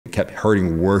kept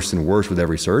hurting worse and worse with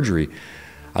every surgery.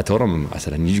 I told him, I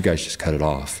said, I need you guys to just cut it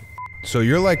off. So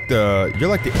you're like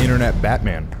the internet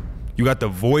Batman. You got the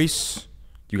voice,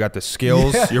 you got the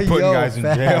skills. Yeah, you're putting guys in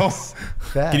jail.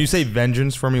 Can you say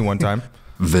vengeance for me one time?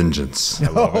 Vengeance.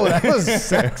 Oh, that was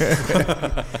sex.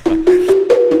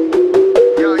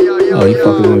 Oh, you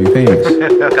fuckers gonna be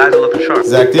famous. Guys are looking sharp.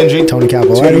 Zach Dingy, Tony Two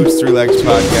Capoletti. Dudes, Three Legs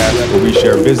podcast, where we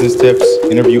share business tips,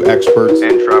 interview experts,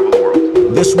 And travel the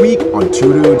world. This week on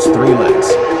Two Dudes, Three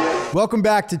Legs. Welcome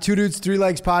back to Two Dudes, Three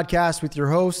Legs podcast with your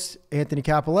host, Anthony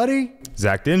Capoletti.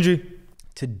 Zach Dingy.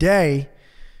 Today,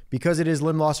 because it is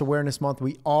Limb Loss Awareness Month,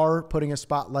 we are putting a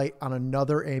spotlight on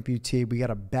another amputee. We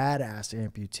got a badass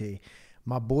amputee.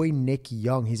 My boy, Nick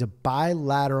Young. He's a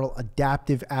bilateral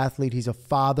adaptive athlete. He's a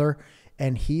father,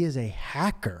 and he is a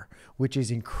hacker, which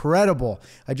is incredible.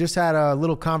 I just had a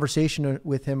little conversation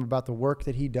with him about the work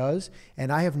that he does,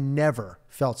 and I have never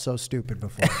felt so stupid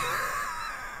before.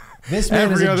 This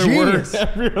man is a genius.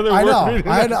 I know.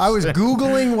 I was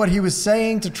Googling what he was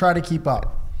saying to try to keep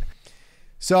up.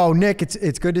 So, Nick,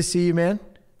 it's good to see you, man.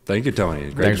 Thank you,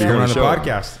 Tony. Thanks for coming on the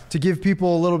podcast. To give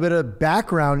people a little bit of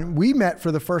background, we met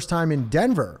for the first time in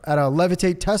Denver at a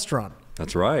Levitate Test Run.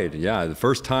 That's right. Yeah, the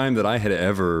first time that I had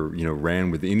ever,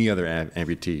 ran with any other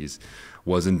amputees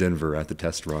was in Denver at the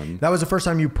test run. That was the first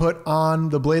time you put on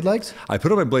the blade legs? I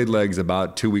put on my blade legs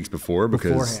about 2 weeks before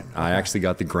because Beforehand. I actually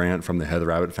got the grant from the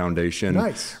Heather Abbott Foundation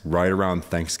right around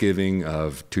Thanksgiving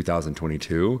of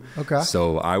 2022. Okay.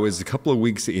 So I was a couple of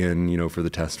weeks in, for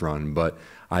the test run, but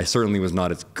I certainly was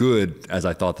not as good as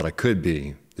I thought that I could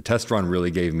be. The test run really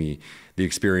gave me the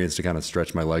experience to kind of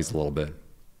stretch my legs a little bit.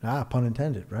 Ah, pun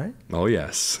intended, right? Oh,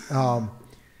 yes.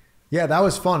 Yeah, that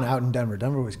was fun out in Denver.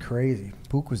 Denver was crazy.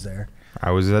 Pook was there.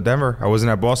 I was at Denver. I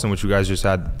wasn't at Boston, which you guys just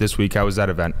had this week. How was that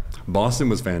event? Boston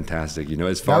was fantastic.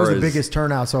 As far That was as the biggest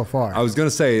turnout so far. I was going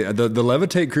to say, the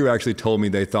Levitate crew actually told me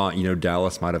they thought,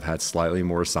 Dallas might have had slightly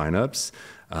more signups.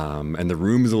 And the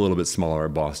room is a little bit smaller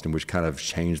at Boston, which kind of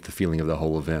changed the feeling of the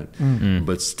whole event. Mm-hmm.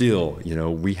 But still,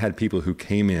 we had people who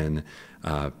came in,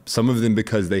 some of them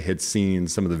because they had seen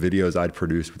some of the videos I'd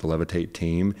produced with the Levitate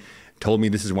team, told me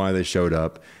this is why they showed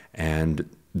up, and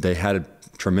they had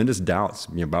tremendous doubts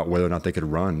about whether or not they could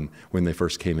run when they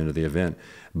first came into the event.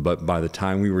 But by the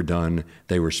time we were done,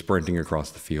 they were sprinting across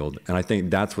the field. And I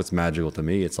think that's what's magical to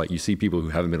me. It's like you see people who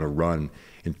haven't been able to run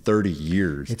in 30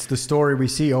 years. It's the story we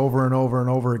see over and over and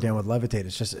over again with Levitate.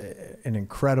 It's just an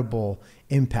incredible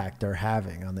impact they're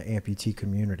having on the amputee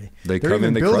community. They're come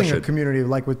in, they building crush a it. Community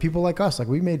like with people like us. Like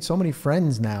we made so many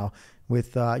friends now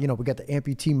with, we got the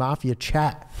Amputee Mafia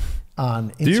chat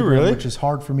on Instagram, Do you really? which is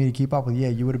hard for me to keep up with. Yeah,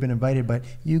 you would have been invited, but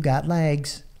you got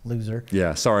legs, loser.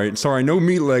 Yeah, sorry, no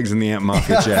meat legs in the Amp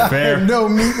Mafia chat. Fair. No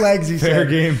meat legs, he Fair said.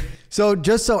 game. So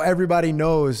just so everybody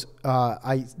knows,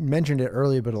 I mentioned it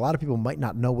earlier, but a lot of people might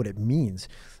not know what it means.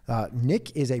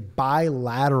 Nick is a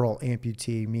bilateral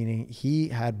amputee, meaning he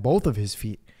had both of his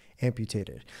feet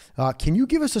amputated. Can you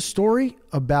give us a story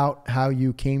about how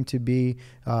you came to be,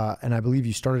 and I believe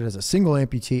you started as a single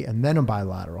amputee and then a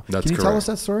bilateral. That's Can you tell correct. us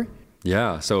that story?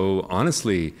 Yeah, so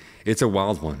honestly, it's a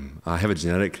wild one. I have a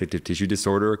genetic connective tissue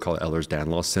disorder called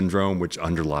Ehlers-Danlos syndrome, which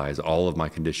underlies all of my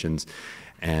conditions.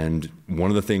 And one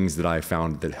of the things that I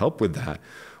found that helped with that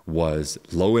was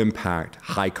low impact,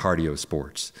 high cardio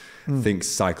sports. Think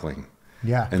cycling.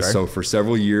 Yeah. And so for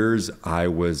several years, I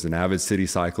was an avid city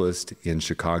cyclist in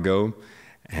Chicago.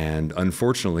 And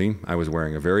unfortunately, I was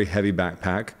wearing a very heavy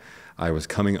backpack. I was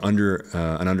coming under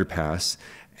an underpass,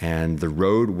 and the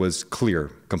road was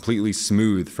clear, completely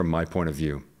smooth from my point of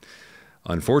view.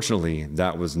 Unfortunately,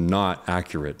 that was not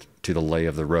accurate to the lay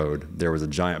of the road. There was a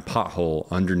giant pothole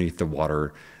underneath the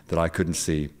water that I couldn't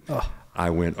see. Ugh.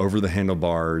 I went over the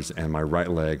handlebars, and my right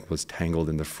leg was tangled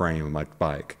in the frame of my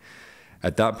bike.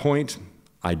 At that point,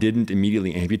 I didn't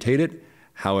immediately amputate it.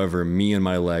 However, me and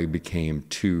my leg became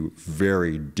two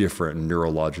very different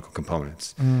neurological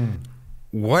components.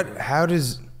 How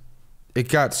does it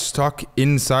got stuck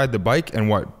inside the bike, and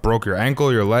what, broke your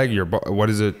ankle, your leg, what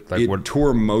is it? Like, It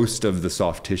tore most of the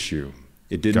soft tissue.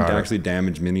 It didn't Got it. actually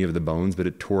damage many of the bones, but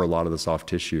it tore a lot of the soft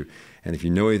tissue. And if you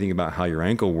know anything about how your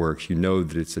ankle works, you know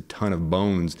that it's a ton of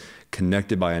bones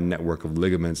connected by a network of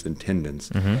ligaments and tendons.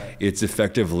 Mm-hmm. It's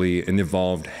effectively an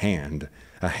evolved hand.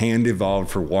 A hand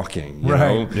evolved for walking, you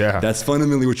know? Yeah. That's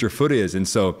fundamentally what your foot is. And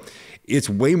so it's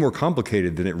way more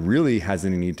complicated than it really has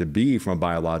any need to be from a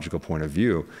biological point of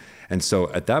view. And so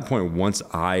at that point, once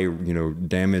I,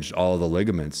 damaged all of the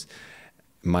ligaments,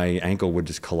 my ankle would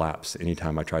just collapse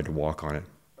anytime I tried to walk on it.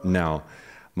 Now,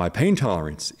 my pain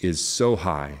tolerance is so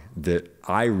high that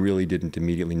I really didn't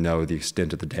immediately know the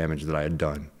extent of the damage that I had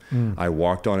done. I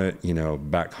walked on it,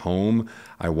 back home.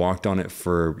 I walked on it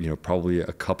for, probably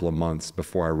a couple of months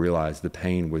before I realized the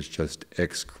pain was just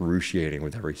excruciating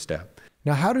with every step.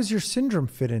 Now, how does your syndrome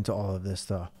fit into all of this,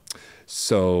 though?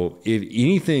 So, if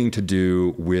anything to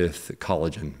do with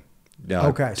collagen,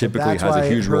 okay, typically has a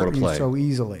huge role to play. So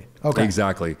easily. Okay.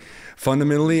 Exactly.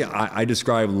 Fundamentally, I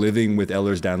describe living with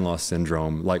Ehlers-Danlos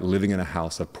syndrome like living in a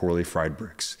house of poorly fried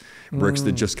bricks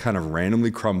that just kind of randomly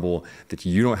crumble that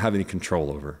you don't have any control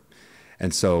over.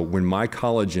 And so when my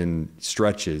collagen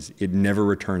stretches, it never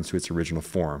returns to its original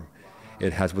form.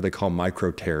 It has what they call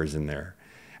micro tears in there.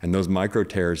 And those micro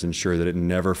tears ensure that it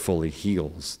never fully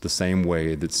heals the same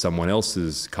way that someone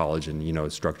else's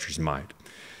collagen, structures might.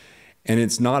 And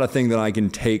it's not a thing that I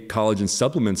can take collagen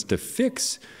supplements to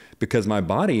fix because my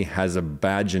body has a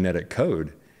bad genetic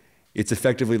code. It's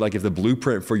effectively like if the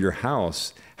blueprint for your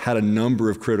house had a number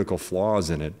of critical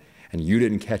flaws in it and you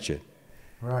didn't catch it.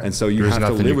 Right. And so you have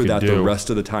to live with that the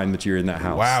rest of the time that you're in that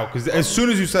house. Wow. Because as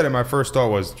soon as you said it, my first thought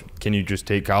was, can you just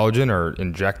take collagen or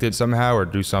inject it somehow or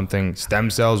do something, stem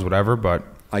cells, whatever? But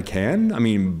I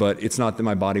can, but it's not that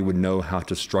my body would know how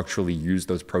to structurally use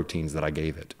those proteins that I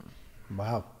gave it.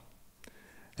 Wow.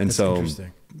 And That's so,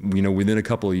 interesting. Within a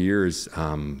couple of years,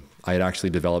 I had actually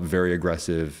developed very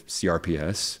aggressive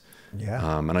CRPS.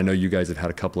 Yeah. And I know you guys have had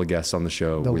a couple of guests on the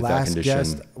show with that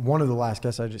condition. One of the last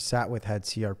guests I just sat with had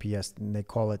CRPS, and they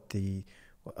call it the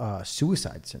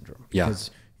suicide syndrome. Yeah.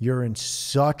 Because you're in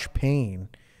such pain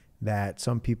that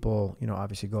some people,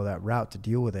 obviously go that route to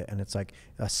deal with it. And it's like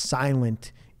a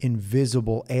silent,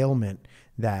 invisible ailment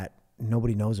that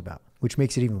nobody knows about, which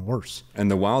makes it even worse. And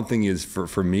the wild thing is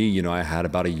for me, I had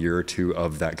about a year or two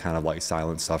of that kind of like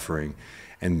silent suffering.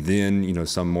 And then,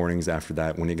 some mornings after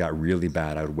that, when it got really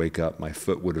bad, I would wake up, my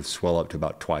foot would have swelled up to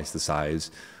about twice the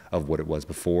size of what it was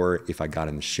before. If I got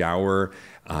in the shower,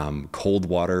 cold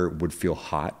water would feel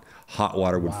hot, hot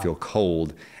water would feel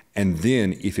cold. And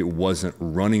then if it wasn't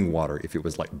running water, if it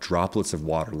was like droplets of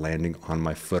water landing on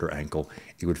my foot or ankle,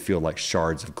 it would feel like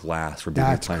shards of glass were being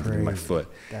implanted in my foot.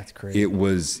 That's crazy.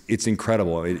 It's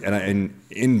incredible. And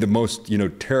in the most,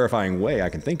 terrifying way I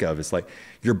can think of, it's like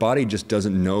your body just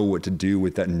doesn't know what to do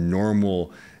with that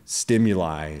normal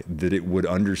stimuli that it would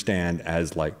understand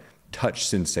as like touch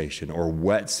sensation or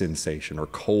wet sensation or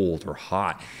cold or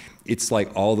hot. It's like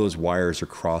all those wires are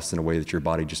crossed in a way that your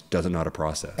body just doesn't know how to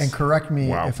process. And correct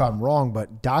me if I'm wrong,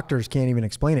 but doctors can't even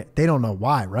explain it. They don't know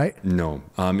why, right? No.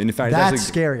 And in fact, that's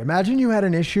scary. Imagine you had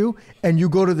an issue and you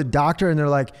go to the doctor and they're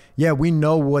like, yeah, we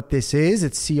know what this is.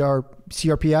 It's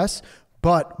CRPS,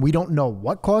 but we don't know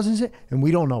what causes it and we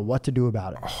don't know what to do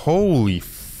about it. Holy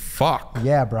fuck.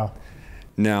 Yeah, bro.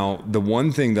 Now, the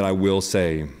one thing that I will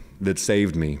say that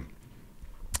saved me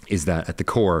is that at the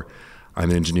core, I'm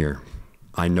an engineer.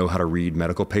 I know how to read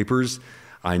medical papers.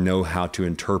 I know how to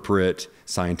interpret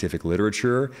scientific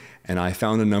literature. And I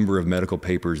found a number of medical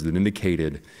papers that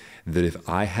indicated that if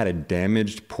I had a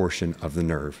damaged portion of the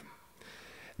nerve,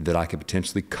 that I could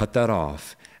potentially cut that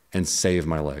off and save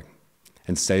my leg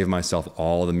and save myself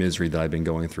all the misery that I've been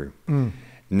going through.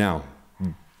 Now,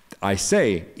 I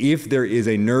say if there is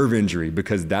a nerve injury,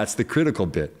 because that's the critical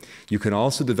bit, you can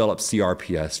also develop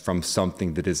CRPS from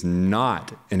something that is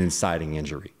not an inciting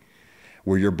injury,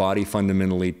 where your body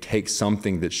fundamentally takes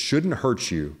something that shouldn't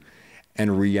hurt you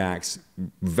and reacts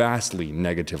vastly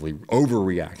negatively,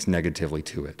 overreacts negatively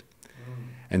to it.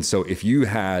 And so if you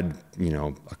had,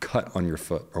 a cut on your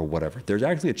foot or whatever, there's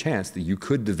actually a chance that you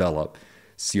could develop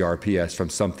CRPS from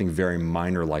something very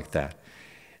minor like that.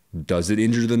 Does it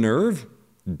injure the nerve?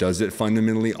 Does it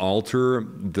fundamentally alter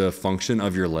the function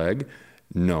of your leg?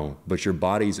 No, but your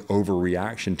body's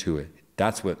overreaction to it,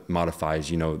 that's what modifies,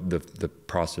 the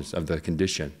process of the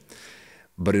condition.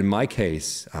 But in my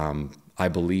case, I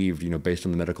believed, based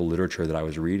on the medical literature that I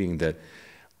was reading, that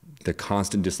the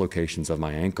constant dislocations of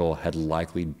my ankle had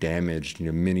likely damaged,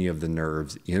 many of the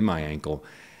nerves in my ankle.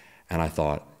 And I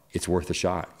thought, it's worth a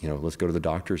shot. Let's go to the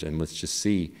doctors and let's just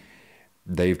see.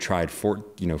 They've tried 4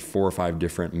 or 5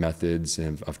 different methods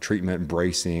of treatment,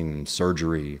 bracing,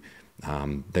 surgery.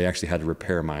 They actually had to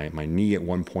repair my knee at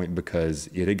one point because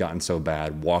it had gotten so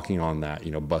bad walking on that,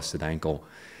 busted ankle.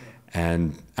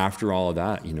 And after all of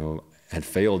that, had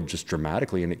failed just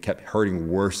dramatically, and it kept hurting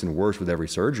worse and worse with every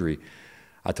surgery.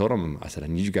 I told them, I said, I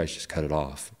need you guys to just cut it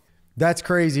off. That's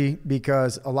crazy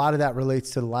because a lot of that relates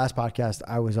to the last podcast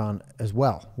I was on as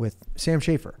well with Sam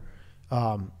Schaefer.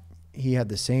 He had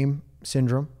the same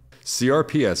syndrome.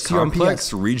 CRPS,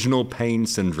 complex regional pain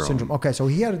syndrome. Okay, so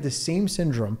he had the same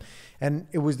syndrome, and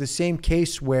it was the same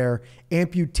case where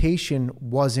amputation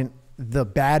wasn't the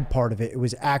bad part of it. It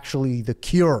was actually the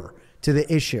cure to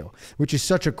the issue, which is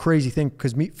such a crazy thing.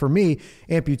 Because for me,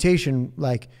 amputation,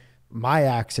 like my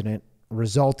accident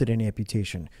resulted in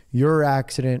amputation. Your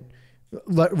accident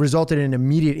resulted in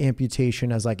immediate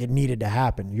amputation as like it needed to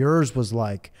happen. Yours was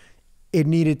like it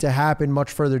needed to happen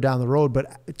much further down the road,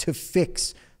 but to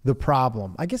fix the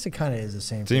problem. I guess it kind of is the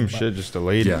same thing. Same shit, just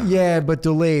delayed. Yeah, but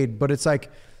delayed. But it's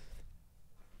like,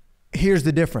 here's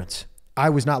the difference. I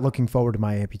was not looking forward to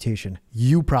my amputation.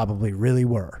 You probably really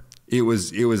were. It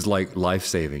was like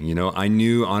life-saving. You know, I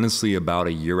knew honestly about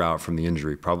a year out from the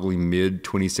injury, probably mid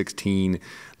 2016,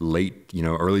 late, you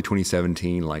know, early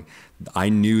 2017. Like I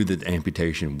knew that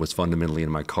amputation was fundamentally in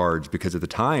my cards because at the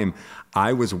time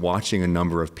I was watching a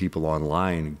number of people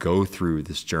online go through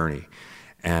this journey.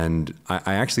 And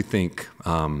I actually think,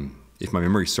 if my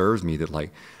memory serves me, that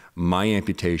like my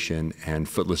amputation and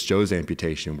Footless Joe's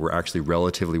amputation were actually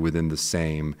relatively within the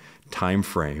same time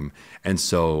frame. And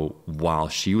so while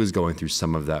she was going through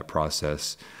some of that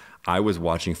process, I was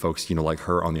watching folks, you know, like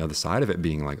her on the other side of it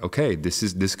being like, okay,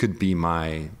 this could be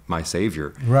my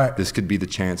savior. Right. This could be the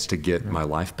chance to get my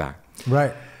life back.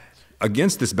 Right.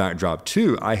 Against this backdrop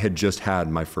too, I had just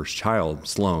had my first child,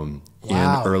 Sloan, in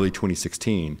early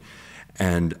 2016.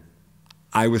 And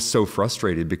I was so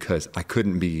frustrated because I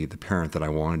couldn't be the parent that I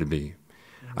wanted to be.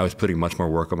 I was putting much more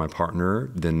work on my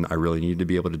partner than I really needed to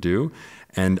be able to do.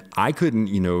 And I couldn't,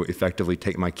 you know, effectively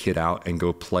take my kid out and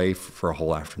go play for a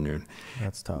whole afternoon.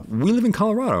 That's tough. We live in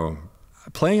Colorado.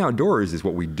 Playing outdoors is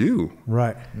what we do.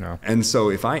 Right. No. And so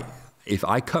if I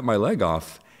cut my leg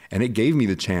off and it gave me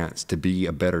the chance to be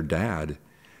a better dad,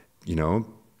 you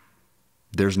know,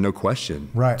 there's no question.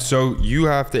 Right. So you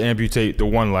have to amputate the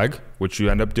one leg, which you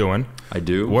end up doing. I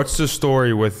do. What's the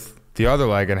story with the other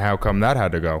leg and how come that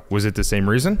had to go? Was it the same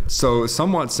reason? So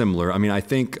somewhat similar. I mean, I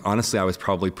think honestly, I was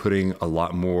probably putting a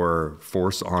lot more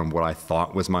force on what I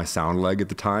thought was my sound leg at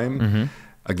the time.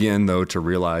 Again, though, to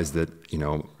realize that, you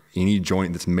know, any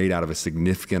joint that's made out of a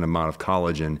significant amount of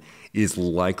collagen is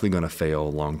likely going to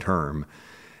fail long term.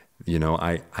 You know,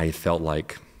 I felt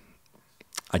like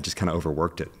I just kind of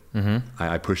overworked it.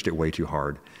 I pushed it way too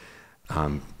hard.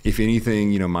 If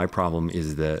anything, you know, my problem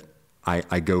is that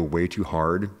I go way too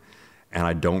hard and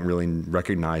I don't really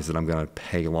recognize that I'm going to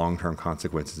pay long-term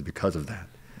consequences because of that.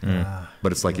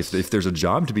 But it's like, if there's a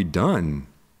job to be done,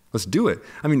 let's do it.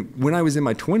 I mean, when I was in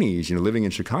my 20s, you know, living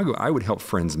in Chicago, I would help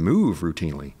friends move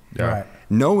routinely. Yeah. Right.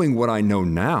 Knowing what I know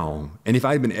now, and if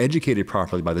I had been educated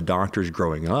properly by the doctors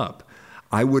growing up,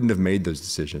 I wouldn't have made those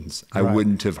decisions. I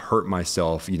wouldn't have hurt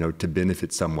myself, you know, to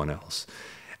benefit someone else.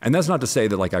 And that's not to say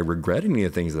that like I regret any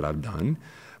of the things that I've done,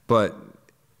 but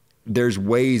there's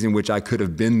ways in which I could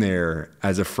have been there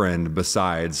as a friend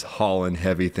besides hauling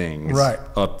heavy things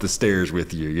up the stairs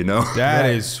with you, you know? That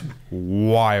is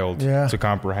wild to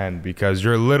comprehend because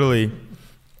you're literally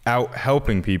out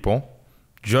helping people,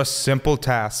 just simple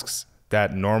tasks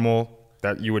that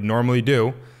you would normally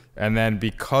do. And then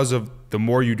because of the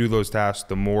more you do those tasks,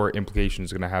 the more implications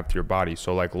it's going to have to your body.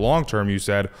 So like long term, you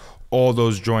said all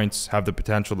those joints have the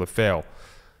potential to fail.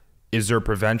 Is there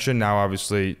prevention? Now,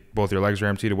 obviously, both your legs are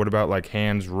amputated. What about like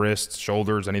hands, wrists,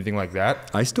 shoulders, anything like that?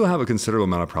 I still have a considerable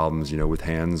amount of problems, you know, with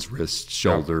hands, wrists,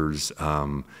 shoulders.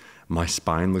 My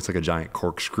spine looks like a giant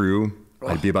corkscrew.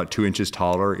 I'd be about 2 inches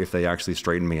taller if they actually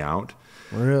straightened me out.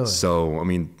 Really? So, I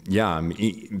mean, yeah,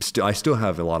 I still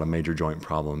have a lot of major joint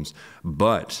problems,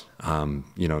 but,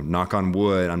 you know, knock on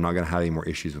wood, I'm not going to have any more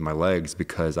issues with my legs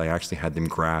because I actually had them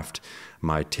graft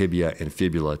my tibia and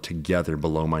fibula together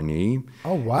below my knee.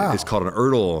 Oh, wow. It's called an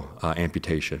Erdl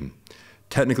amputation.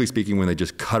 Technically speaking, when they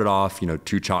just cut it off, you know,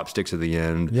 2 chopsticks at the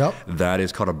end, that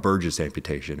is called a Burgess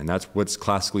amputation. And that's what's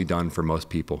classically done for most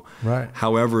people. Right.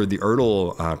 However, the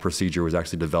Erdl procedure was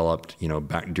actually developed, you know,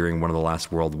 back during one of the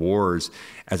last world wars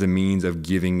as a means of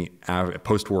giving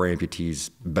post-war amputees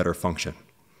better function.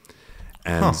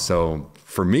 And so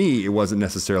for me, it wasn't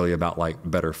necessarily about like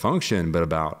better function, but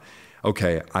about,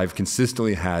 okay, I've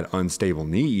consistently had unstable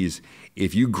knees.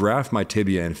 If you graft my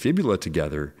tibia and fibula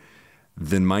together,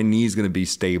 then my knee is going to be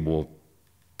stable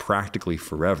practically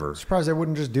forever. Surprised they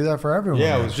wouldn't just do that for everyone.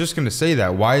 Yeah, I was just going to say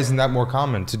that. Why isn't that more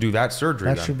common to do that surgery?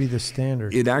 That should be the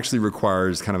standard. It actually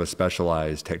requires kind of a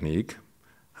specialized technique.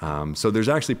 So there's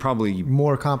actually probably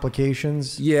more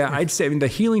complications. Yeah, I'd say, I mean, the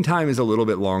healing time is a little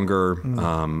bit longer.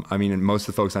 I mean, most of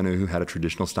the folks I know who had a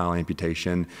traditional style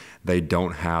amputation, they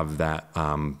don't have that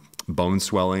bone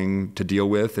swelling to deal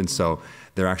with. And so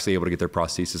they're actually able to get their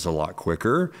prosthesis a lot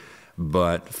quicker.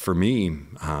 But for me,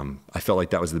 I felt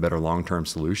like that was the better long-term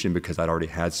solution because I'd already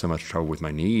had so much trouble with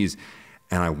my knees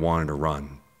and I wanted to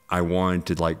run. I wanted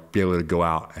to like be able to go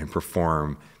out and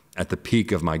perform at the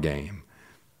peak of my game.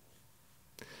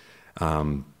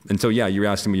 And so, yeah, you're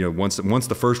asking me, you know, once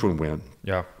the first one went,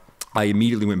 Yeah. I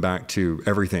immediately went back to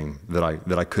everything that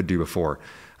I could do before.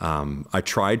 I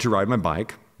tried to ride my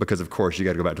bike because, of course, you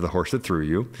got to go back to the horse that threw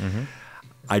you. Mm-hmm.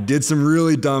 I did some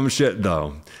really dumb shit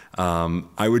though.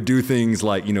 I would do things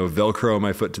like, you know, Velcro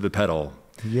my foot to the pedal.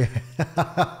 Yeah.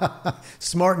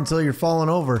 Smart until you're falling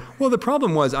over. Well, the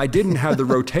problem was I didn't have the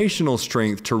rotational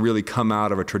strength to really come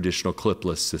out of a traditional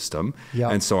clipless system.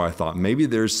 Yep. And so I thought maybe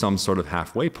there's some sort of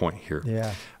halfway point here.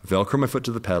 Yeah. Velcro my foot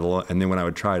to the pedal. And then when I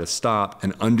would try to stop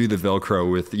and undo the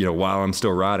Velcro with, you know, while I'm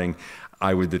still riding,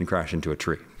 I would then crash into a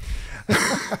tree.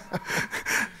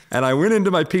 And I went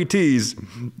into my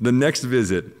PTs the next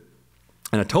visit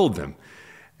and I told them,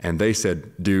 and they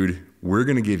said, dude, we're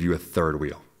going to give you a third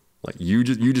wheel. Like you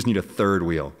just need a third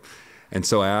wheel. And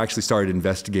so I actually started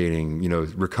investigating, you know,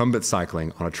 recumbent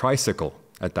cycling on a tricycle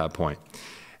at that point.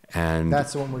 And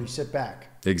that's the one where you sit back.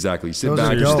 Exactly. You sit Those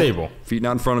back, are You're dope. stable. feet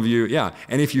not in front of you. Yeah.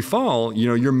 And if you fall, you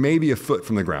know, you're maybe a foot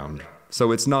from the ground.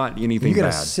 So it's not anything You get bad.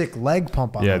 a sick leg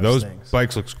pump on Yeah, those those things.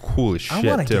 bikes looks cool as I shit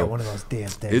want to too. get one of those damn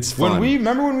things. It's fun.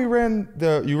 Remember when you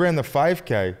ran the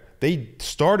 5K, they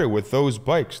started with those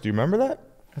bikes. Do you remember that?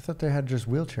 I thought they had just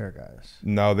wheelchair guys.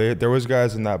 No, there was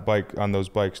guys on those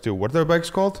bikes too. What are their bikes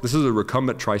called? This is a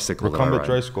recumbent tricycle. that I Recumbent ride.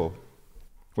 tricycle.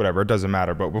 Whatever, it doesn't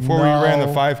matter. But before we ran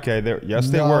the 5K, they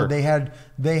were.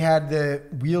 They had the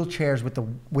wheelchairs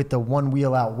with the one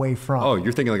wheel out way front. Oh,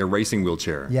 you're thinking like a racing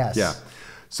wheelchair. Yes. Yeah.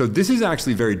 So this is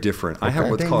actually very different. I have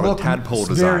what's They called a look tadpole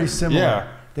design. Very similar. Yeah.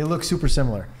 They look super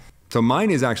similar. So mine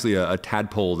is actually a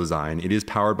tadpole design. It is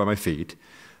powered by my feet,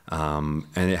 and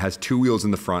it has two wheels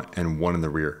in the front and one in the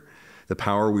rear. The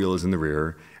power wheel is in the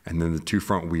rear, and then the two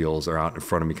front wheels are out in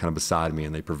front of me, kind of beside me,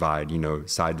 and they provide, you know,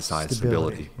 side-to-side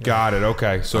stability. Got it.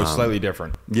 Okay, so it's slightly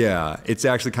different. Yeah, it's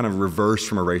actually kind of reversed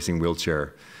from a racing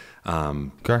wheelchair.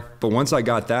 Okay. But once I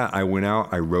got that, I went out,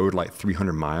 I rode like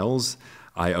 300 miles.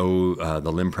 I owe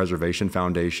the Limb Preservation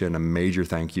Foundation a major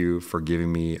thank you for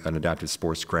giving me an adaptive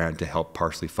sports grant to help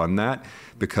partially fund that,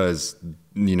 because,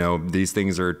 you know, these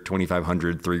things are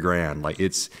 $2,500, $3,000. Like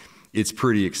it's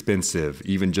pretty expensive,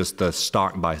 even just the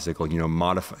stock bicycle, you know,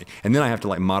 modify. And then I have to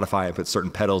like modify it, put certain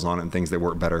pedals on it and things that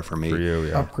work better for me. For you,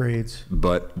 yeah. Upgrades.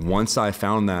 But once I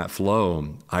found that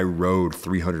flow, I rode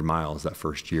 300 miles that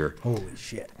first year. Holy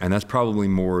shit. And that's probably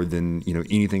more than, you know,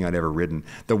 anything I'd ever ridden.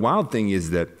 The wild thing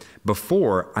is that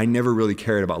before, I never really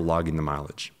cared about logging the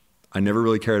mileage. I never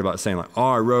really cared about saying like, oh,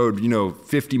 I rode, you know,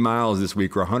 50 miles this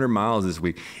week or 100 miles this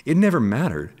week. It never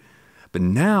mattered. But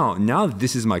now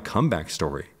this is my comeback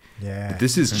story. Yeah.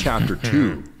 This is chapter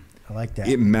 2. I like that.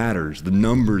 It matters. The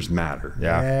numbers matter.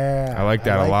 Yeah. I like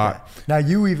that a lot. that. Now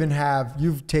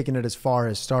you've taken it as far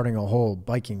as starting a whole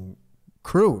biking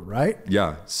crew, right?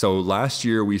 Yeah. So last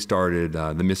year we started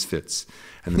the Misfits.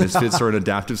 And the Misfits are an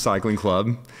adaptive cycling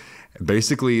club.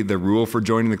 Basically, the rule for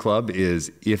joining the club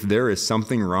is if there is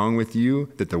something wrong with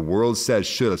you that the world says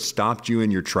should have stopped you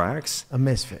in your tracks, A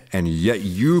misfit. and yet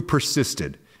you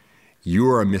persisted, you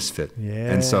are a misfit.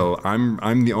 Yeah. And so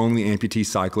I'm the only amputee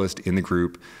cyclist in the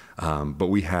group, but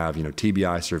we have, you know,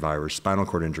 TBI survivors, spinal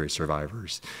cord injury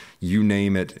survivors, you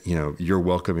name it, you know, you're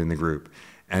welcome in the group.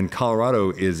 And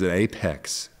Colorado is an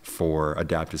apex for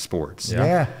adaptive sports.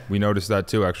 Yeah. We noticed that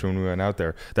too, actually, when we went out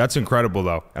there. That's incredible,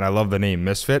 though. And I love the name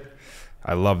Misfit.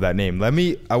 I love that name.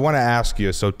 I want to ask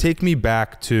you, so take me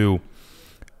back to,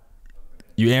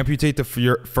 you amputate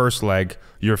your first leg,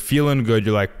 you're feeling good,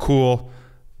 you're like, cool,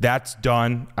 that's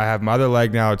done. I have my other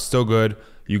leg now, it's still good.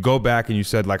 You go back and you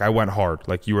said, like, I went hard.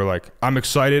 Like, you were like, I'm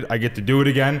excited, I get to do it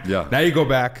again. Yeah. Now you go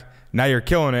back, now you're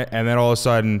killing it, and then all of a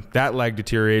sudden, that leg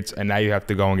deteriorates, and now you have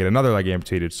to go and get another leg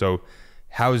amputated. So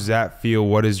how does that feel?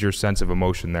 What is your sense of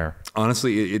emotion there?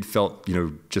 Honestly, it felt, you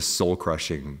know, just soul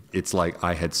crushing. It's like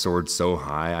I had soared so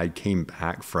high. I came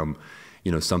back from,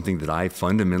 you know, something that I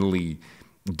fundamentally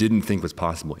didn't think was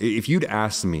possible. If you'd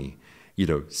asked me, you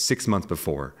know, 6 months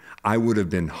before, I would have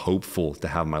been hopeful to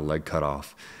have my leg cut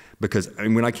off, because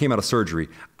when I came out of surgery,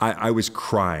 I was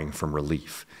crying from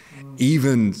relief.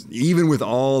 Even with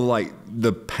all like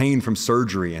the pain from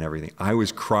surgery and everything, I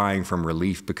was crying from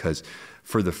relief because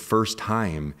for the first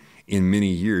time in many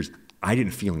years, I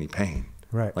didn't feel any pain.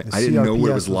 Right. Like The I didn't know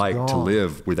what it CRPS was like to gone.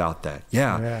 live without that.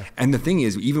 Yeah. Yeah. And the thing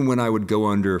is, even when I would go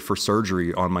under for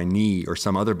surgery on my knee or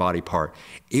some other body part,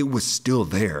 it was still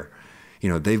there. You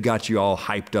know, they've got you all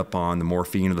hyped up on the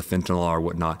morphine or the fentanyl or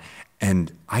whatnot.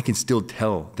 And I can still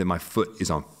tell that my foot is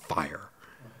on fire.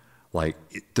 Like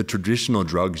the traditional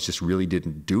drugs just really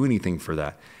didn't do anything for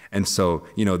that. And so,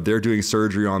 you know, they're doing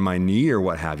surgery on my knee or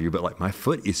what have you, but like my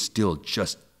foot is still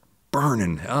just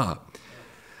burning up.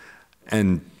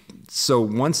 And so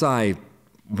once I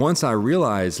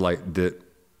realized like that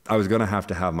I was going to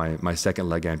have my second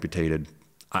leg amputated,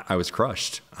 I was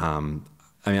crushed. I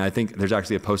mean, I think there's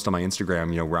actually a post on my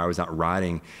Instagram, where I was out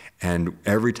riding, and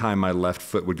every time my left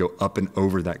foot would go up and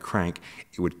over that crank,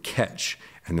 it would catch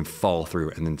and then fall through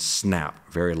and then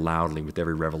snap very loudly with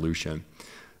every revolution.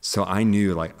 So I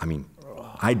knew,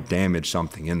 I damaged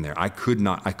something in there. I could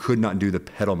not do the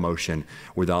pedal motion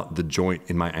without the joint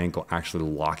in my ankle actually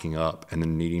locking up and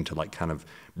then needing to kind of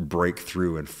break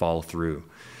through and fall through.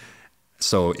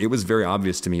 So it was very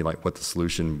obvious to me what the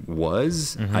solution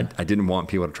was. I didn't want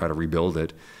people to try to rebuild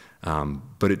it.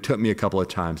 But it took me a couple of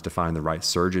times to find the right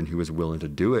surgeon who was willing to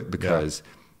do it because,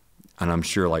 and I'm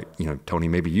sure Tony,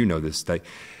 maybe you know this, that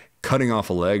cutting off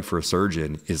a leg for a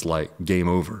surgeon is like game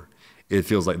over. It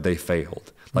feels like they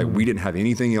failed. We didn't have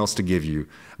anything else to give you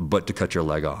but to cut your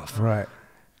leg off. Right.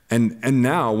 And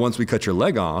now once we cut your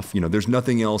leg off, there's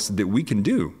nothing else that we can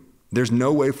do. There's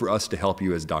no way for us to help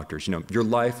you as doctors. Your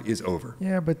life is over.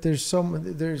 Yeah, but then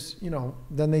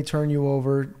they turn you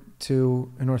over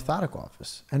to an orthotic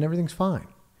office and everything's fine.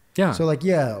 Yeah. So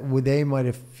they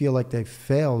might feel like they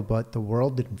failed, but the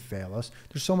world didn't fail us.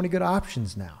 There's so many good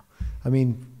options now. I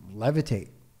mean, Levitate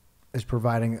is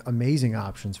providing amazing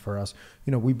options for us.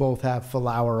 We both have full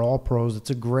hour all pros. It's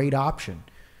a great option.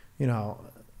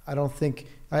 I don't think,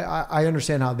 I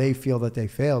understand how they feel that they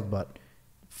failed, but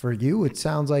for you, it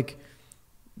sounds like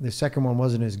the second one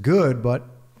wasn't as good, but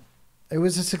it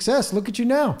was a success. Look at you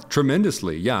now.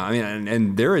 Tremendously. Yeah. I mean,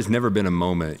 and there has never been a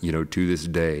moment, to this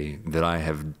day that I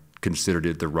have considered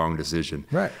it the wrong decision.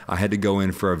 Right. I had to go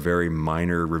in for a very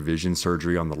minor revision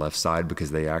surgery on the left side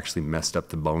because they actually messed up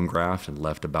the bone graft and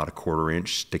left about a 1/4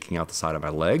 inch sticking out the side of my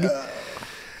leg.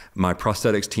 My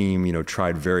prosthetics team,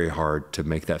 tried very hard to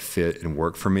make that fit and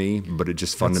work for me, but it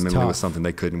just fundamentally was something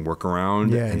they couldn't work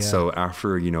around. So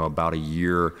after, about a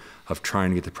year of trying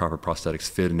to get the proper prosthetics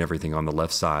fit and everything on the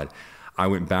left side, I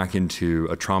went back into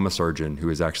a trauma surgeon who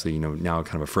is actually, now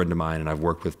kind of a friend of mine and I've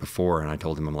worked with before. And I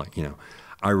told him, I'm like,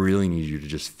 I really need you to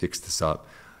just fix this up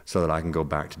so that I can go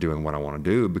back to doing what I want to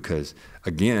do. Because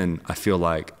again, I feel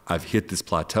like I've hit this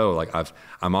plateau.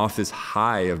 I'm off this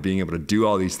high of being able to do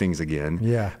all these things again.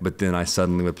 Yeah. But then I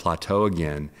suddenly would plateau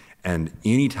again. And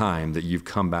any time that you've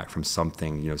come back from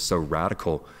something, so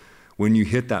radical, when you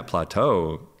hit that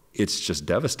plateau, it's just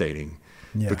devastating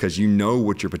because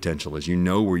what your potential is,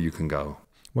 where you can go.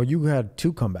 Well, you had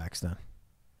 2 comebacks then.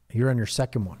 You're on your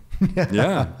second one.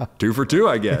 Yeah. 2 for 2,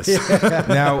 I guess.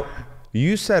 Now,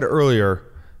 you said earlier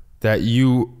that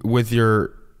you, with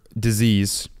your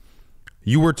disease,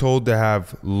 you were told to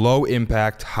have low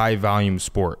impact, high volume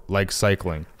sport like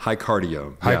cycling. High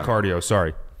cardio. High cardio,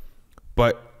 sorry.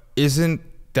 But isn't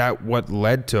that what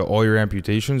led to all your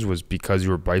amputations was because you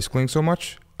were bicycling so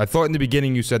much? I thought in the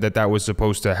beginning you said that was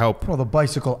supposed to help. Well, the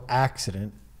bicycle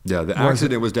accident. Yeah, the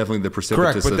accident was definitely the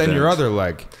precipitous Correct, but then event. your other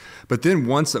leg. But then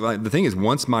the thing is,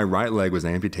 once my right leg was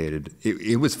amputated,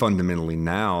 it was fundamentally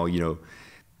now,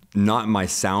 not my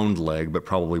sound leg, but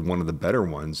probably one of the better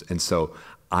ones. And so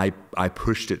I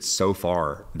pushed it so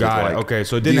far. Got it. Okay,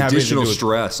 so it didn't the have additional anything to do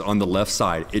with stress on the left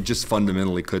side, it just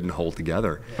fundamentally couldn't hold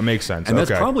together. It makes sense. And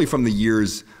that's probably from the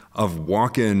years of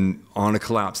walking on a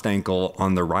collapsed ankle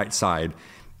on the right side,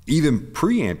 even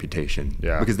pre-amputation.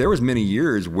 Yeah. Because there was many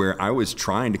years where I was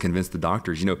trying to convince the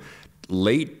doctors,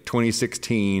 late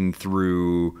 2016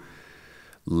 through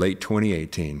late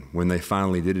 2018, when they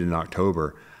finally did it in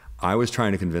October, I was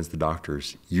trying to convince the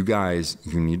doctors, you guys,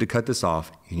 you need to cut this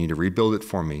off. You need to rebuild it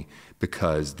for me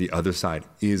because the other side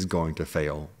is going to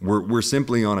fail. We're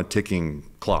simply on a ticking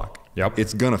clock. Yep.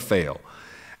 It's going to fail.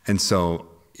 And so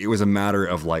it was a matter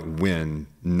of when,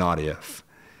 not if.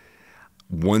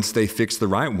 Once they fixed the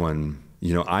right one,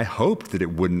 I hoped that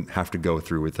it wouldn't have to go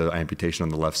through with the amputation on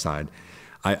the left side.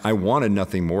 I wanted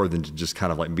nothing more than to just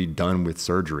kind of be done with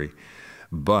surgery.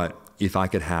 But if I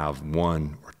could have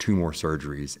 1 or 2 more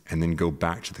surgeries and then go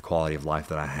back to the quality of life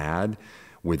that I had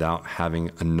without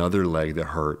having another leg that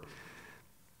hurt,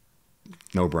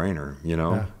 no brainer,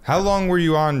 Yeah. How long were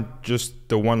you on just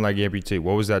the 1 leg amputee?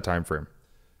 What was that time frame?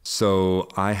 So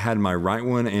I had my right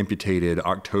one amputated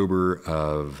October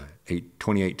of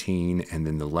 2018, and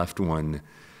then the left one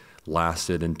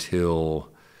lasted until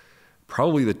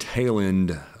probably the tail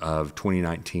end of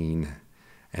 2019,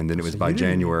 and then it was by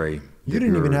January. You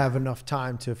didn't even have enough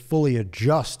time to fully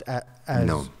adjust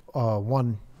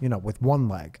one, with 1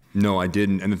 leg. No, I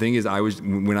didn't. And the thing is,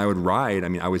 when I would ride,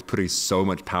 I was putting so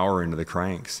much power into the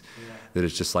cranks that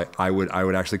it's just I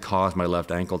would actually cause my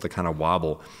left ankle to kind of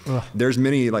wobble. Ugh. There's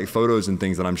many photos and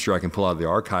things that I'm sure I can pull out of the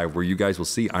archive where you guys will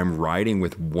see I'm riding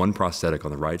with 1 prosthetic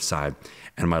on the right side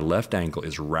and my left ankle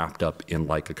is wrapped up in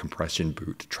a compression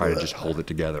boot to try to just hold it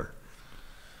together.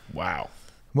 Wow.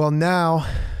 Well, now,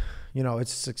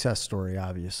 it's a success story,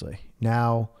 obviously.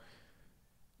 Now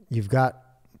you've got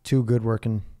 2 good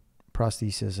working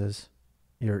prostheses.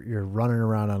 You're running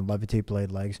around on Levitate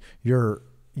blade legs. Your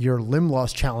limb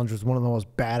loss challenge was one of the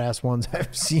most badass ones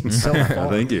I've seen so far.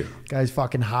 Thank you. Guys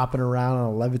fucking hopping around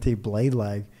on a Levitate blade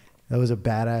leg. That was a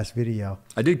badass video.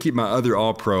 I did keep my other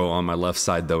all-pro on my left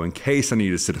side, though, in case I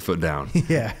needed to sit a foot down.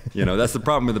 Yeah. That's the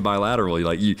problem with the bilateral.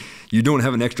 You don't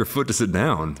have an extra foot to sit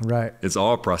down. Right. It's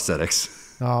all prosthetics.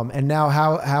 And now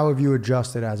how have you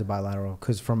adjusted as a bilateral?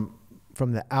 Because from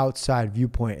the outside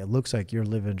viewpoint, it looks like you're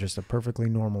living just a perfectly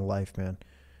normal life, man.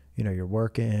 You're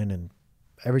working, and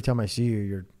every time I see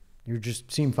you, you just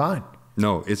seem fine.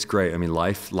 No, it's great. I mean,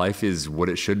 life is what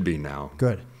it should be now.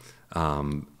 Good.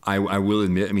 I will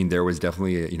admit, there was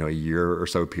definitely a year or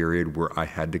so period where I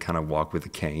had to kind of walk with a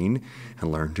cane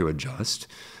and learn to adjust.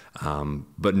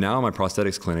 But now my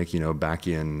prosthetics clinic, back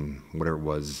in whatever it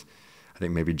was, I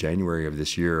think maybe January of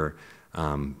this year,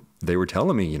 they were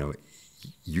telling me,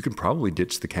 you can probably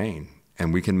ditch the cane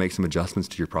and we can make some adjustments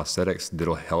to your prosthetics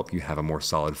that'll help you have a more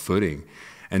solid footing.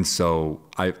 And so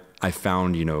I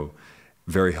found,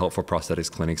 very helpful prosthetics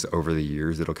clinics over the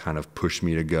years that'll kind of push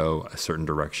me to go a certain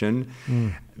direction.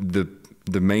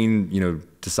 The main,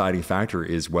 deciding factor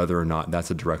is whether or not that's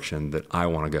a direction that I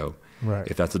want to go. Right.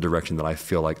 If that's a direction that I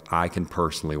feel like I can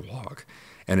personally walk,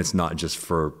 and it's not just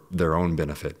for their own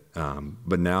benefit.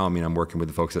 But now, I'm working with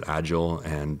the folks at Agile,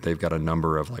 and they've got a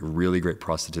number of really great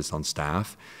prosthetists on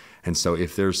staff. And so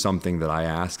if there's something that I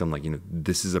ask them,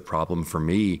 this is a problem for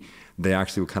me, they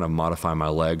actually will kind of modify my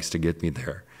legs to get me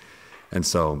there. And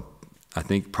so I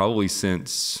think probably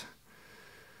since,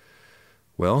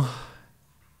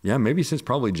 maybe since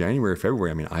probably January or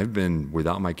February, I've been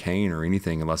without my cane or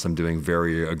anything unless I'm doing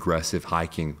very aggressive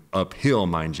hiking uphill,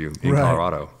 mind you, in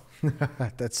Colorado.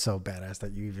 That's so badass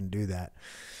that you even do that.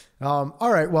 All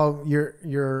right. Well,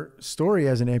 your story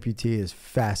as an amputee is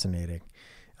fascinating.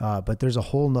 But there's a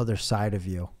whole nother side of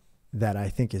you that I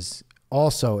think is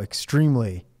also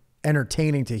extremely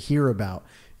entertaining to hear about.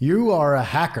 You are a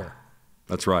hacker.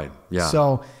 That's right. Yeah.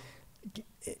 So,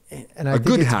 and I a think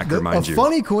good hacker, mind you. A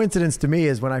funny coincidence to me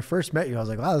is when I first met you, I was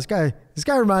like, wow, this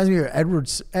guy reminds me of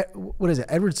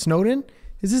Edward Snowden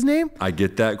is his name? I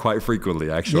get that quite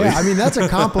frequently, actually. Yeah. That's a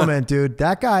compliment, dude.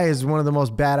 That guy is one of the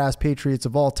most badass patriots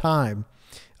of all time.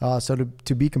 So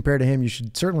to be compared to him, you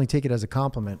should certainly take it as a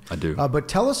compliment. I do. But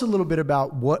tell us a little bit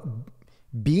about what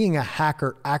being a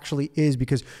hacker actually is,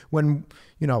 because when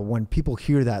people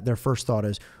hear that, their first thought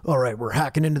is, all right, we're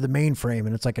hacking into the mainframe,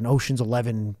 and it's like an Ocean's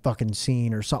 11 fucking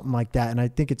scene or something like that. And I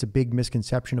think it's a big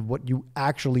misconception of what you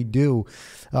actually do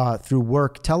through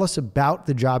work. Tell us about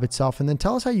the job itself, and then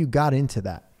tell us how you got into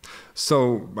that.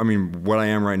 So, what I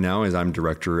am right now is I'm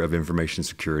director of information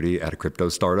security at a crypto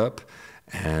startup.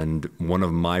 And one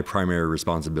of my primary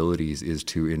responsibilities is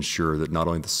to ensure that not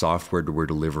only the software that we're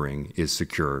delivering is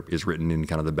secure, is written in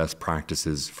kind of the best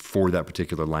practices for that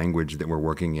particular language that we're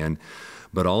working in,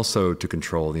 but also to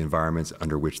control the environments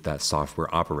under which that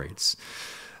software operates.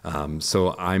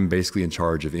 So I'm basically in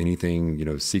charge of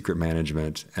anything, secret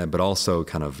management, but also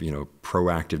kind of,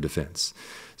 proactive defense.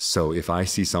 So if I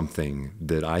see something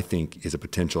that I think is a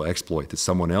potential exploit that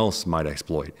someone else might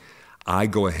exploit, I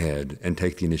go ahead and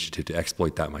take the initiative to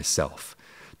exploit that myself,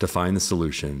 to find the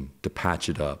solution, to patch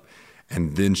it up,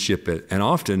 and then ship it. And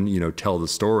often, tell the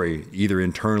story either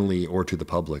internally or to the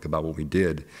public about what we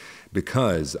did,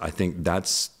 because I think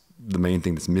that's the main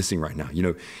thing that's missing right now.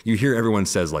 You hear everyone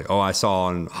says like, oh, I saw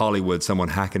in Hollywood someone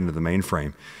hacking into the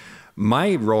mainframe.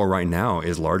 My role right now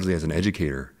is largely as an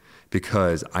educator,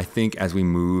 because I think as we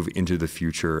move into the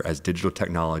future, as digital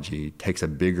technology takes a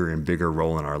bigger and bigger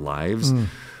role in our lives,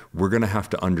 we're going to have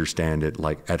to understand it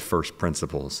like at first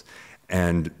principles.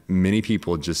 And many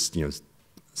people just,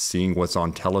 seeing what's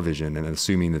on television and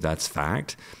assuming that that's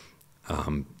fact,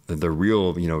 the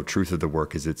real, truth of the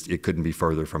work is it couldn't be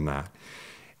further from that.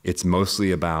 It's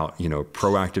mostly about,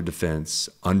 proactive defense,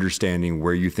 understanding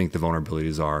where you think the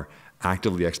vulnerabilities are,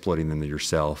 actively exploiting them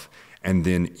yourself, and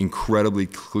then incredibly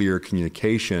clear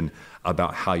communication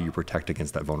about how you protect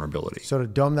against that vulnerability. So to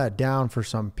dumb that down for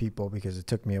some people, because it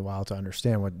took me a while to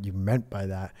understand what you meant by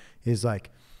that, is like,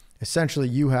 essentially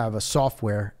you have a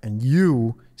software and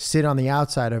you sit on the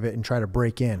outside of it and try to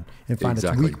break in and find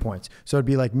its weak points. So it'd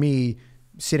be like me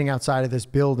sitting outside of this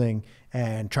building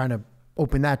and trying to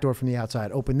open that door from the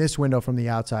outside, open this window from the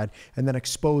outside, and then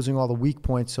exposing all the weak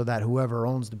points so that whoever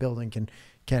owns the building can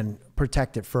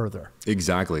protect it further.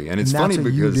 Exactly. And it's funny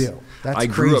because I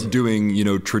grew up doing,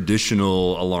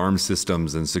 traditional alarm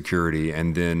systems and security,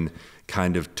 and then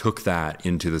kind of took that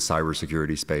into the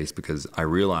cybersecurity space because I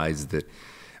realized that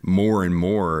more and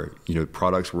more,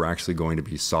 products were actually going to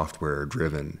be software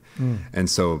driven. And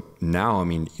so now, I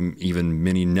mean, even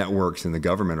many networks in the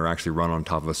government are actually run on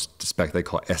top of a spec they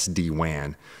call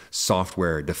SD-WAN,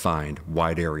 software defined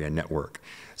wide area network.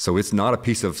 So it's not a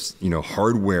piece of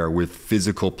hardware with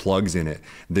physical plugs in it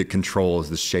that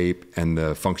controls the shape and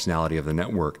the functionality of the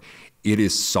network. It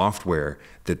is software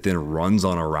that then runs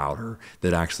on a router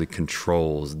that actually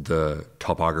controls the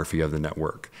topography of the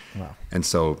network. Wow. And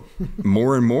so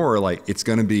more and more, like, it's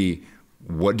going to be,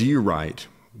 what do you write?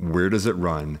 Where does it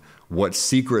run? What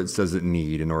secrets does it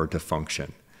need in order to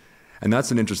function? And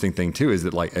that's an interesting thing too, is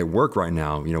that, like, at work right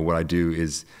now, what I do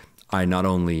is I not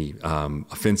only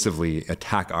offensively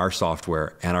attack our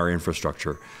software and our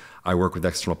infrastructure, I work with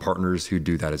external partners who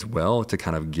do that as well to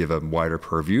kind of give a wider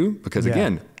purview, because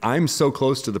again, I'm so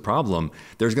close to the problem,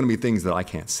 there's going to be things that I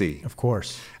can't see. Of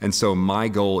course. And so my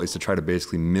goal is to try to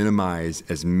basically minimize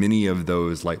as many of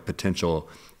those, like, potential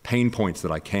pain points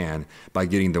that I can by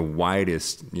getting the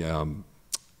widest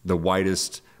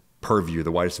purview,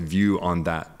 the widest view on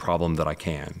that problem that I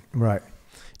can. Right.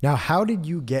 Now, how did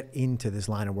you get into this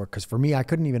line of work? Because for me, I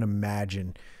couldn't even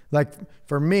imagine. Like,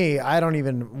 for me, I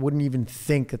wouldn't even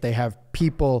think that they have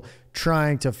people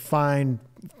trying to find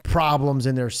problems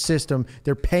in their system.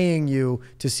 They're paying you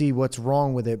to see what's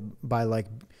wrong with it by, like,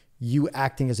 you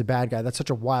acting as a bad guy. That's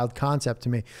such a wild concept to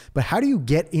me. But how do you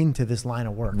get into this line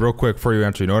of work? Real quick before you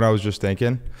answer, you know what I was just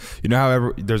thinking? You know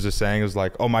how there's a saying is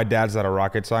like, oh, my dad's not a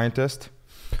rocket scientist?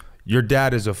 Your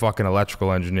dad is a fucking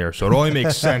electrical engineer, so it only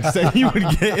makes sense that you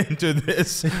would get into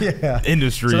this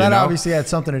industry. So that obviously had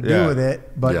something to do with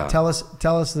it. But tell us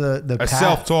the a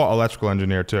self-taught electrical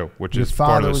engineer too, which is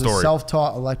part of the story. Was a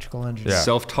self-taught electrical engineer. Yeah.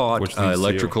 Self-taught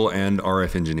electrical and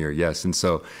RF engineer, yes. And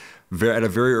so at a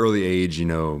very early age,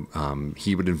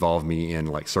 he would involve me in,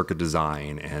 like, circuit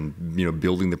design and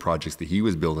building the projects that he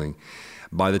was building.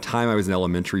 By the time I was in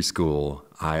elementary school,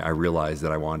 I realized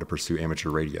that I wanted to pursue amateur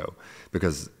radio,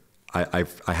 because I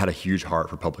had a huge heart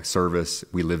for public service.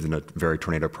 We lived in a very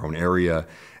tornado-prone area,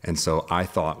 and so I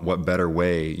thought, what better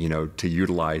way, to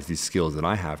utilize these skills that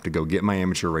I have to go get my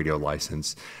amateur radio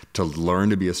license, to learn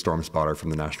to be a storm spotter from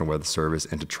the National Weather Service,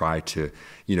 and to try to,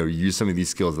 use some of these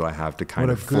skills that I have to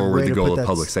kind of forward the goal of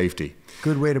public safety.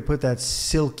 Good way to put that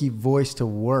silky voice to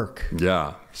work.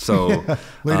 Yeah. So,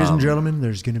 ladies and gentlemen,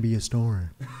 there's going to be a storm.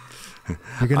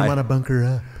 You're going to want to bunker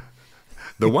up.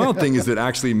 The wild thing is that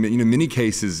actually, many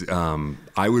cases,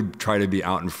 I would try to be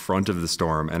out in front of the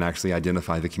storm and actually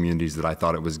identify the communities that I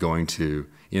thought it was going to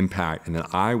impact. And then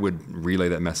I would relay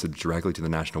that message directly to the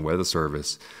National Weather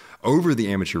Service over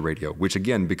the amateur radio, which,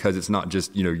 again, because it's not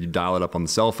just, you dial it up on the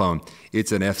cell phone,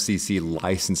 it's an FCC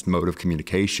licensed mode of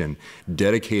communication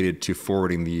dedicated to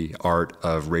forwarding the art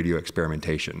of radio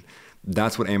experimentation.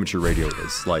 That's what amateur radio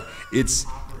is. Like, it's...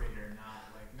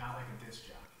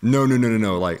 No.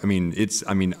 Like,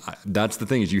 that's the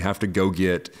thing, is you have to go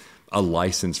get a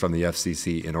license from the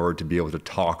FCC in order to be able to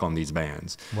talk on these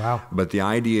bands. Wow. But the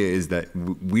idea is that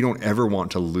we don't ever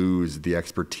want to lose the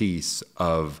expertise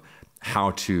of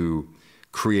how to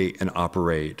create and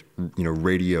operate,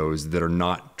 radios that are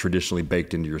not traditionally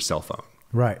baked into your cell phone.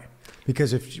 Right.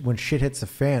 Because when shit hits the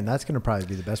fan, that's going to probably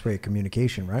be the best way of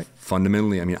communication, right?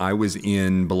 Fundamentally, I was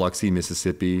in Biloxi,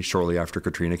 Mississippi shortly after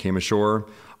Katrina came ashore.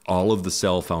 All of the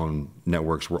cell phone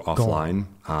networks were offline,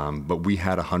 but we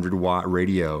had a 100-watt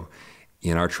radio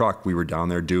in our truck. We were down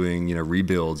there doing,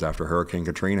 rebuilds after Hurricane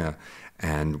Katrina,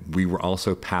 and we were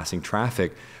also passing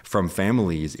traffic from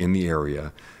families in the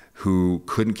area who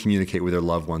couldn't communicate with their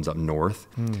loved ones up north,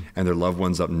 and their loved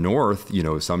ones up north,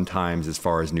 sometimes as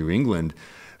far as New England,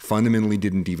 fundamentally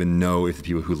didn't even know if the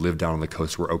people who lived down on the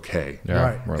coast were okay.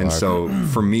 Yeah, right. And so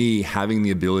for me, having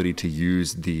the ability to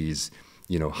use these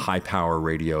high power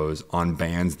radios on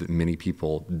bands that many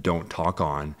people don't talk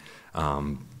on,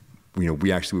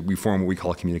 we form what we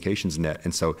call a communications net.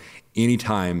 And so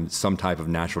anytime some type of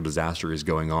natural disaster is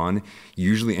going on,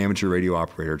 usually amateur radio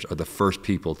operators are the first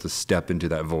people to step into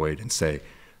that void and say,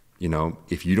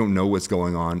 if you don't know what's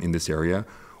going on in this area,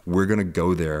 we're going to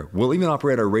go there. We'll even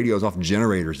operate our radios off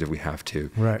generators if we have to,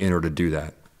 in order to do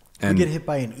that. And you get hit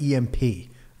by an EMP,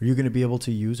 are you going to be able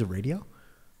to use a radio?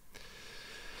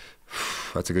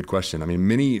 That's a good question.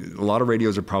 A lot of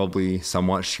radios are probably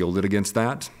somewhat shielded against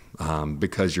that,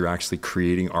 because you're actually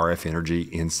creating RF energy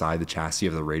inside the chassis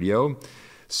of the radio.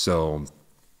 So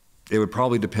it would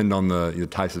probably depend on the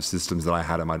types of systems that I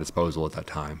had at my disposal at that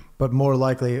time. But more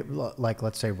likely, like,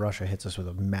 let's say Russia hits us with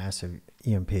a massive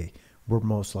EMP, we're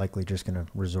most likely just going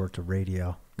to resort to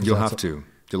radio. You'll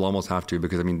almost have to,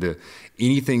 because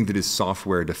anything that is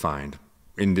software defined,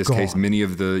 in this case, many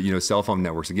of the, cell phone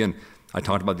networks. Again, I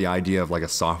talked about the idea of like a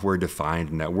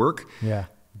software-defined network. Yeah.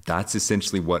 That's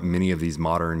essentially what many of these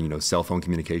modern, cell phone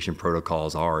communication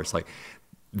protocols are. It's like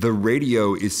the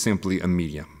radio is simply a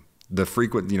medium. The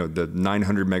frequent, the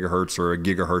 900 megahertz or a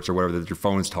gigahertz or whatever that your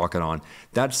phone is talking on,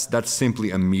 that's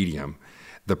simply a medium.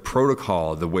 The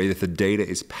protocol, the way that the data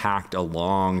is packed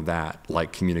along that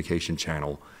like communication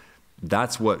channel,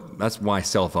 that's why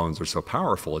cell phones are so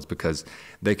powerful, is because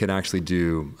they can actually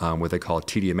do what they call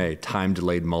TDMA, time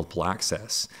delayed multiple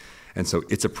access. And so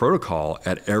it's a protocol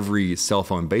at every cell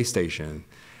phone base station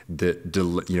that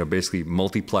basically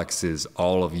multiplexes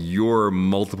all of your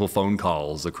multiple phone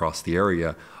calls across the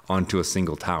area onto a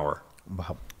single tower.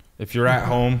 Wow. If you're at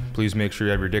home, please make sure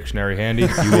you have your dictionary handy.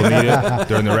 You will need it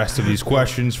during the rest of these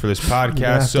questions for this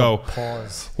podcast. So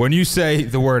when you say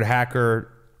the word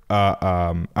hacker,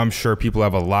 I'm sure people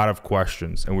have a lot of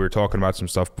questions, and we were talking about some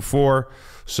stuff before.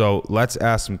 So let's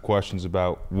ask some questions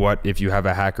about what if you have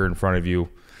a hacker in front of you.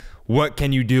 What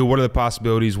can you do? What are the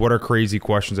possibilities? What are crazy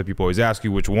questions that people always ask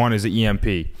you? Which one is the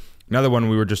EMP? Another one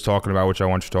we were just talking about, which I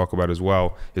want you to talk about as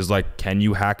well, is like, can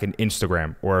you hack an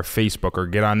Instagram or a Facebook or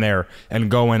get on there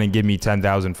and go in and give me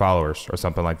 10,000 followers or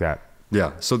something like that?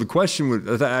 Yeah. So the question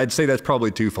I'd say that's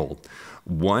probably twofold.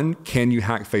 One, can you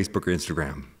hack Facebook or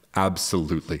Instagram?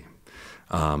 Absolutely.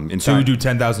 In so fact, you do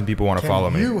 10,000 people want to follow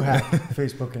me. You hack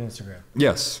Facebook and Instagram?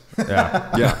 Yes. Yeah.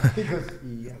 Yeah. He goes,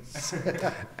 yes.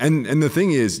 And the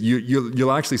thing is,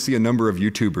 you'll actually see a number of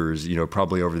YouTubers,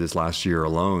 probably over this last year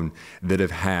alone, that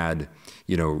have had,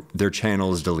 their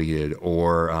channels deleted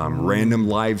or random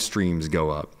live streams go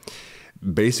up.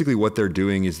 Basically, what they're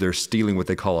doing is they're stealing what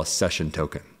they call a session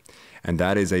token, and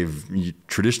that is a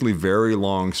traditionally very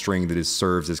long string that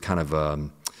serves as kind of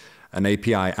an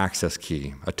API access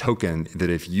key, a token that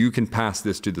if you can pass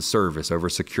this to the service over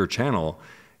a secure channel,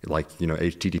 like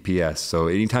HTTPS. So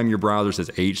anytime your browser says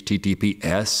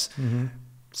HTTPS,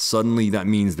 suddenly that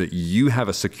means that you have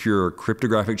a secure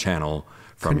cryptographic channel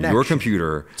from your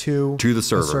computer to the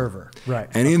server. Right.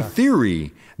 And in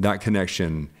theory, that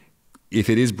connection, if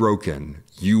it is broken,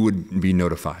 you would be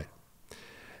notified.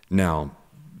 Now,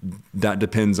 that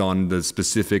depends on the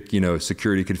specific,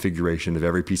 security configuration of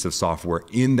every piece of software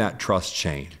in that trust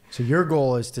chain. So your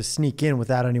goal is to sneak in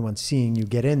without anyone seeing you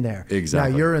get in there.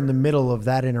 Exactly. Now you're in the middle of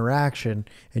that interaction,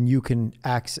 and you can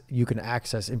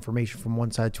access information from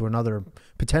one side to another,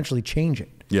 potentially change it.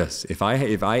 Yes. If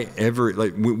I ever,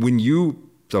 like when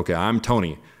I'm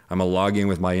Tony, I'm gonna log in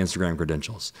with my Instagram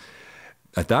credentials.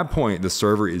 At that point, the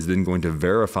server is then going to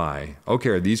verify, okay,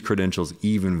 are these credentials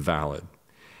even valid?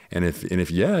 And if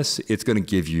yes, it's going to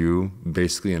give you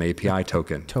basically an API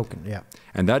token. Yeah.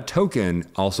 And that token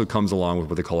also comes along with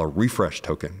what they call a refresh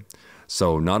token.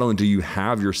 So not only do you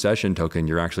have your session token,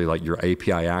 you're actually like your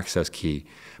API access key,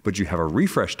 but you have a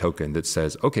refresh token that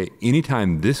says, okay,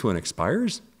 anytime this one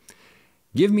expires,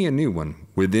 give me a new one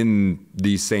within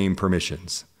these same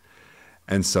permissions.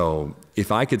 And so if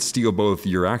I could steal both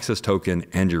your access token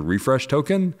and your refresh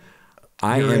token,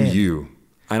 you're in. You.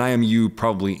 And I am you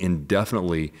probably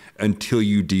indefinitely until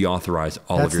you deauthorize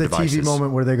all of your devices. That's the TV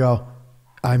moment where they go,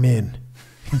 I'm in.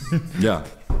 Yeah.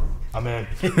 I'm in.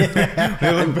 They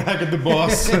look back at the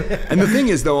boss. And the thing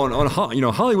is, though, on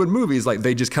Hollywood movies, like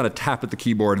they just kind of tap at the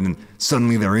keyboard and then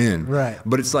suddenly they're in. Right.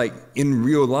 But it's like in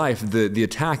real life, the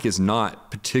attack is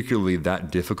not particularly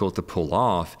that difficult to pull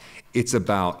off. It's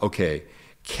about, okay,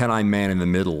 can I man in the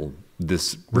middle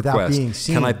this without request? Being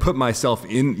seen. Can I put myself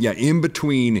in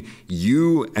between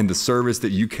you and the service that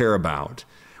you care about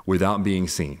without being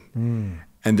seen?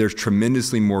 And there's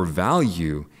tremendously more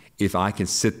value if I can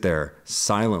sit there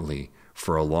silently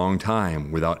for a long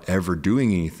time without ever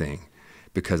doing anything,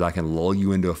 because I can lull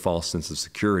you into a false sense of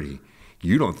security.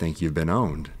 You don't think you've been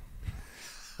owned.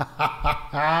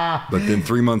 But then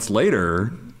 3 months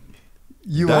later,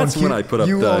 that's when I put up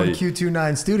you own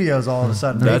Q29 Studios all of a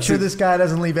sudden. Make sure this guy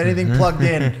doesn't leave anything plugged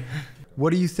in. What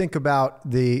do you think about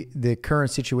the current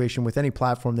situation with any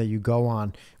platform that you go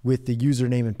on with the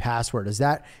username and password? Is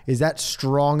that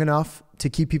strong enough to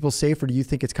keep people safe, or do you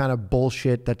think it's kind of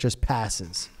bullshit that just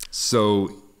passes? So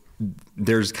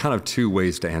there's kind of two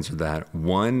ways to answer that.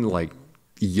 One, like,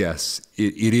 yes,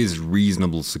 it is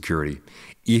reasonable security.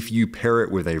 If you pair it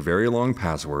with a very long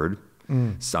password,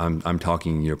 so I'm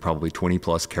talking, probably 20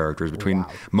 plus characters between,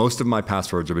 most of my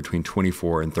passwords are between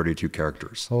 24 and 32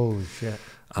 characters. Holy shit.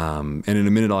 And in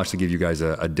a minute, I'll actually give you guys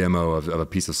a demo of a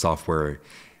piece of software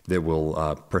that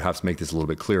will perhaps make this a little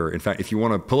bit clearer. In fact, if you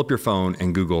want to pull up your phone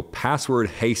and Google password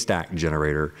haystack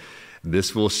generator,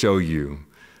 this will show you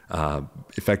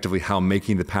effectively how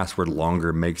making the password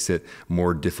longer makes it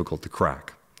more difficult to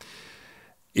crack.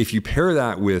 If you pair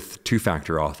that with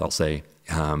two-factor auth, I'll say,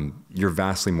 you're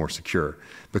vastly more secure,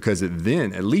 because at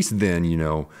least then, you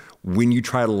know, when you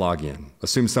try to log in,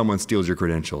 assume someone steals your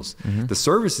credentials, the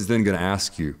service is then going to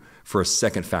ask you for a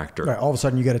second factor. Right. All of a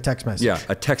sudden you get a text message. Yeah,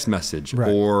 a text message Right.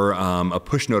 or a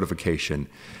push notification.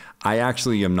 I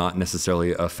actually am not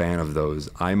necessarily a fan of those.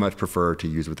 I much prefer to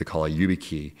use what they call a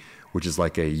YubiKey, which is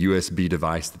like a USB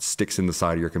device that sticks in the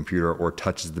side of your computer or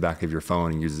touches the back of your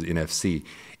phone and uses NFC.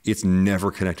 It's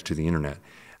never connected to the internet.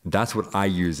 That's what I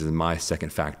use as my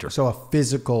second factor. So a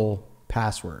physical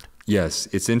password. Yes,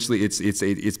 essentially, it's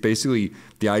basically,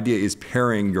 the idea is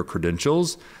pairing your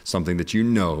credentials, something that you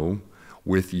know,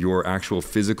 with your actual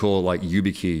physical, like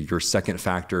YubiKey, your second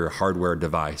factor hardware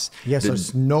device. Yeah, so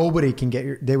nobody can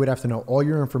get they would have to know all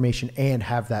your information and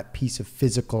have that piece of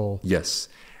physical. Yes.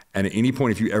 And at any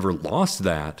point, if you ever lost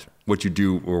that, what you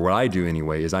do, or what I do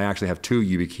anyway, is I actually have two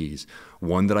YubiKeys.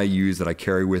 One that I use that I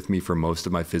carry with me for most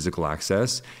of my physical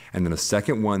access, and then a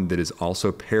second one that is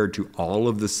also paired to all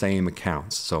of the same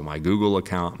accounts. So my Google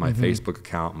account, my Facebook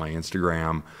account, my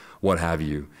Instagram, what have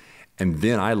you. And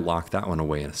then I lock that one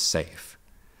away in a safe.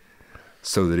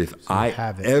 So that if I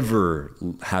ever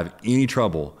have any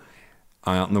trouble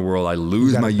out in the world, I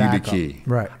lose my YubiKey.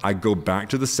 Right. I go back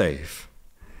to the safe,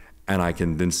 and I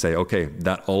can then say, okay,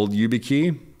 that old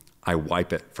YubiKey, I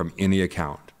wipe it from any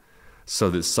account, so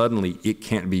that suddenly it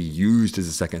can't be used as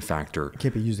a second factor. It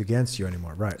can't be used against you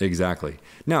anymore, right? Exactly.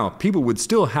 Now, people would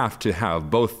still have to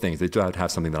have both things. They still have to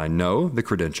have something that I know, the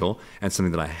credential, and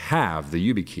something that I have,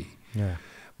 the YubiKey. Yeah.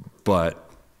 But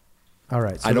all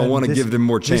right. So I don't want to give them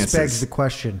more chances. This begs the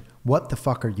question, what the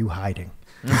fuck are you hiding?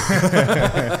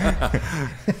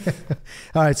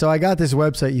 All right, so I got this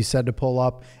website you said to pull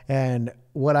up, and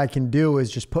what I can do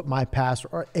is just put my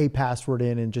password or a password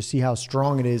in and just see how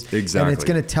strong it is. Exactly. And it's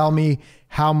going to tell me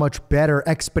how much better,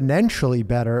 exponentially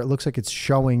better. It looks like it's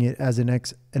showing it as an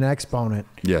exponent.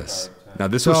 Yes. Now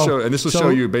this will show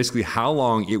you basically how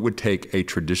long it would take a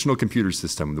traditional computer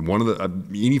system. One of the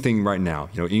anything right now,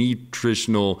 you know, any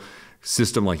traditional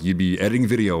system like you'd be editing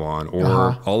video on,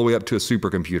 or all the way up to a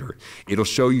supercomputer. It'll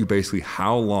show you basically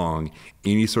how long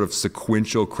any sort of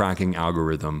sequential cracking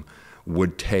algorithm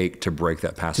would take to break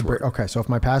that password. Okay, so if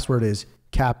my password is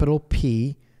capital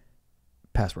P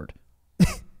password,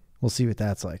 we'll see what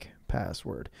that's like.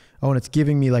 Password. Oh, and it's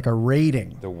giving me like a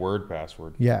rating. The word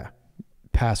password. Yeah,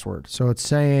 password. So it's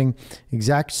saying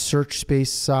exact search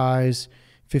space size,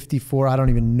 54. I don't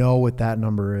even know what that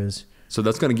number is. So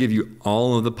that's going to give you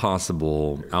all of the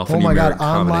possible alphanumeric combinations. Oh my God,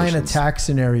 online attack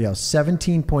scenario,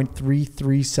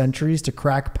 17.33 centuries to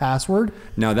crack password.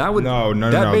 Now that would, no.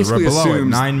 basically Below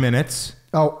assumes it, 9 minutes.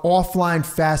 Oh, offline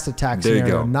fast attack There you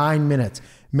scenario, go. 9 minutes.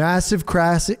 Massive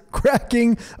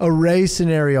cracking array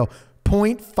scenario,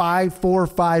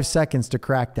 0.545 seconds to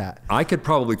crack that. I could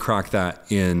probably crack that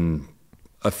in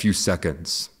a few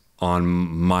seconds on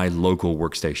my local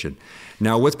workstation.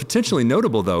 Now, what's potentially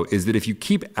notable, though, is that if you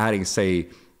keep adding, say,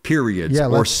 periods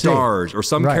or stars or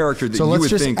some character that you would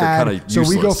think are kind of useless.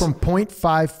 So we go from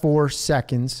 0.54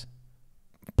 seconds,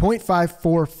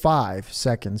 0.545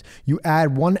 seconds. You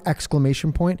add one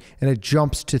exclamation point, and it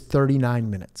jumps to 39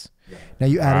 minutes. Now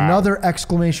you add another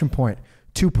exclamation point,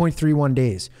 2.31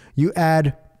 days. You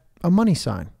add a money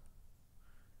sign.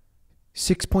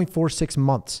 6.46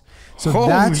 months. So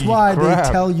that's why they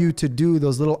tell you to do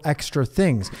those little extra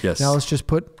things. Yes. Now let's just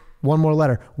put one more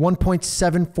letter.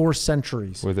 1.74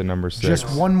 centuries. With the number 6. Just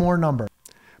one more number.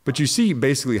 But you see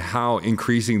basically how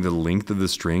increasing the length of the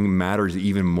string matters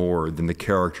even more than the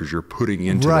characters you're putting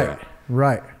into that.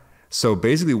 Right. So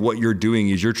basically what you're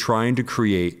doing is you're trying to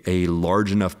create a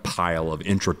large enough pile of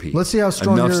entropy. Let's see how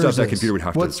strong enough yours stuff that is. computer would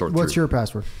have to sort through. What's your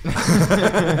password?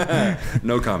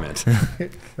 No comment.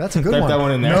 That's a good Type one. that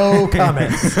one in there. No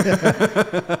comments.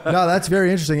 No, that's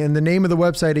very interesting. And the name of the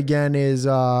website again is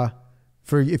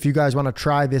for if you guys want to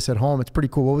try this at home. It's pretty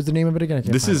cool. What was the name of it again?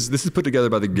 This is put together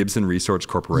by the Gibson Research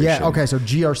Corporation. Yeah. Okay. So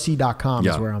grc.com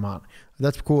is where I'm on.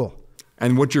 That's cool.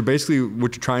 And what you're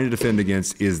trying to defend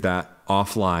against is that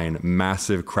offline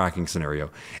massive cracking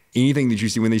scenario. Anything that you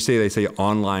see when they say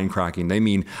online cracking, they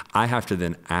mean I have to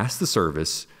then ask the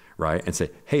service, right, and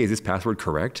say, hey, is this password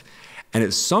correct? And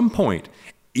at some point,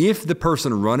 if the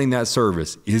person running that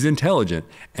service is intelligent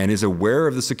and is aware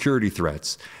of the security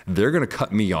threats, they're going to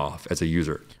cut me off as a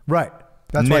user. Right.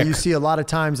 That's why you see a lot of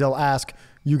times they'll ask,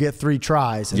 you get 3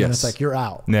 tries, and then it's like, you're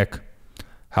out. Nick,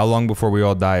 how long before we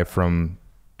all die from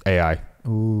AI?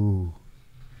 Ooh.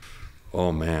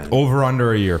 Oh, man. Over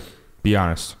under a year. Be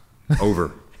honest.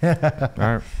 Over. All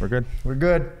right, we're good. We're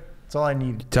good. That's all I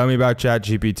need. Tell me about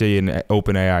ChatGPT and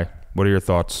OpenAI. What are your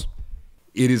thoughts?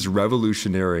 It is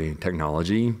revolutionary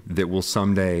technology that will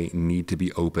someday need to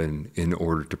be open in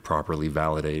order to properly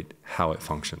validate how it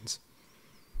functions.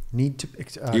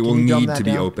 It will need to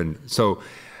be open. So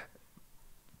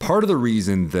part of the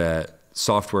reason that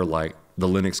software like the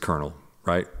Linux kernel,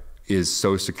 right, is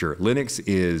so secure. Linux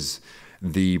is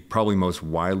the probably most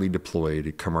widely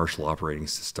deployed commercial operating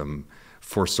system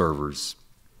for servers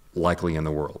likely in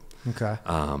the world. Okay.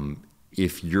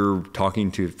 If you're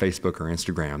talking to Facebook or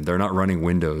Instagram, they're not running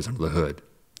Windows under the hood.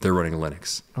 They're running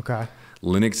Linux. Okay.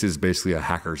 Linux is basically a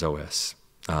hacker's OS,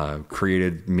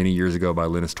 created many years ago by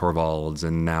Linus Torvalds,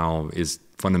 and now is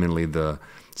fundamentally the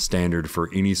standard for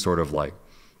any sort of like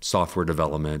software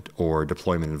development or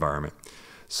deployment environment.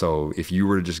 So if you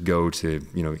were to just go to,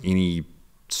 you know, any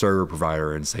server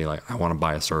provider and say like, I want to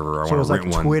buy a server, I want to rent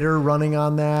one. Twitter running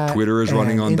on that. Twitter is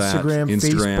running on that. Instagram,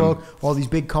 Facebook, all these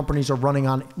big companies are running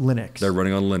on Linux. They're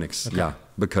running on Linux, okay. Yeah,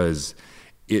 because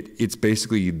it's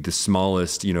basically the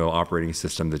smallest, you know, operating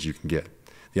system that you can get.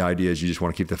 The idea is you just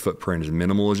want to keep the footprint as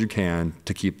minimal as you can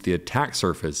to keep the attack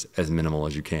surface as minimal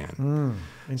as you can.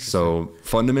 So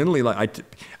fundamentally, like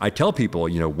I tell people,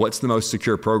 you know, what's the most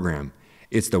secure program?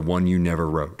 It's the one you never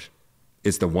wrote.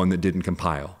 It's the one that didn't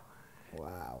compile.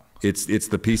 It's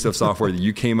the piece of software that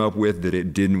you came up with that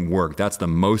it didn't work. That's the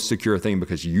most secure thing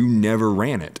because you never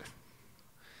ran it.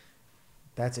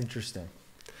 That's interesting.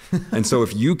 And so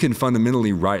if you can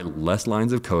fundamentally write less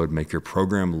lines of code, make your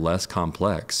program less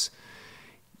complex,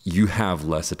 you have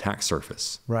less attack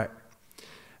surface. Right.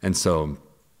 And so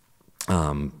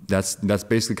that's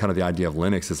basically kind of the idea of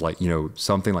Linux is like, you know,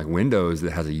 something like Windows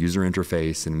that has a user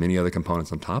interface and many other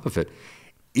components on top of it.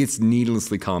 It's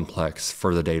needlessly complex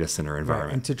for the data center environment.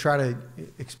 Right. And to try to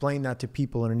explain that to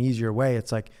people in an easier way,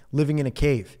 it's like living in a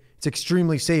cave. It's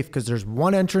extremely safe because there's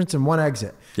one entrance and one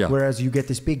exit. Yeah. Whereas you get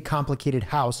this big complicated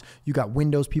house, you got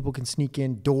windows people can sneak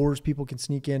in, doors people can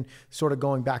sneak in, sort of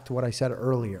going back to what I said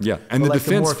earlier. Yeah, and the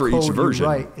defense for each version.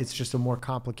 Right, it's just a more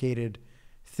complicated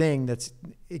thing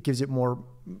it gives it more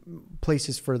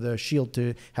places for the shield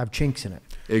to have chinks in it.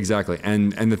 Exactly.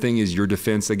 And the thing is your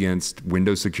defense against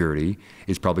Windows security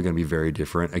is probably going to be very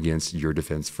different against your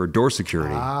defense for door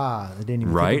security. I didn't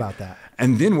even think about that.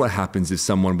 And then what happens if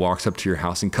someone walks up to your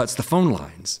house and cuts the phone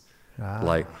lines?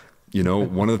 Like, you know,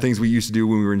 one of the things we used to do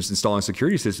when we were installing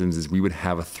security systems is we would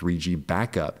have a 3G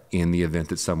backup in the event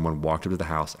that someone walked up to the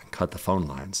house and cut the phone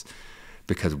lines,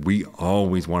 because we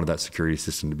always wanted that security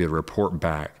system to be able to report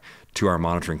back to our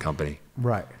monitoring company.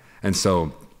 Right. And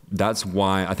so that's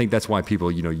why, I think that's why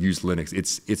people, you know, use Linux.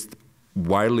 It's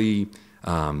widely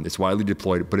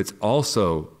deployed, but it's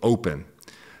also open.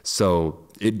 So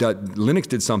Linux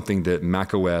did something that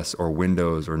Mac OS or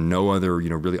Windows or no other, you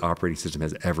know, really operating system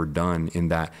has ever done, in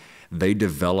that they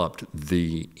developed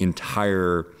the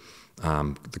entire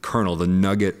the kernel, the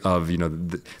nugget of, you know,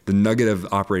 the nugget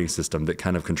of operating system that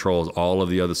kind of controls all of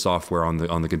the other software on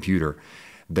the computer.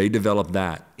 They developed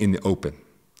that in the open.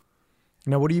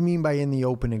 Now, what do you mean by in the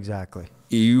open exactly?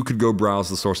 You could go browse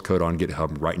the source code on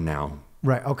GitHub right now.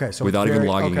 Right. Okay. So without even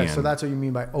logging in. Okay. So that's what you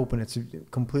mean by open. It's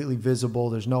completely visible.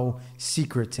 There's no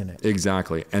secrets in it.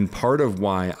 Exactly. And part of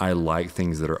why I like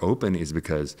things that are open is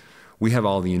because we have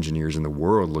all the engineers in the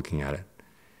world looking at it.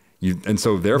 And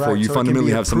so therefore you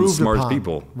fundamentally have some of the smartest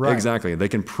people. Right. Exactly. They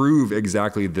can prove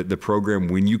exactly that the program,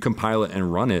 when you compile it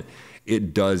and run it,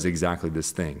 it does exactly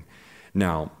this thing.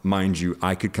 Now, mind you,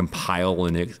 I could compile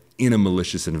Linux in a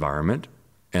malicious environment,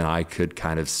 and I could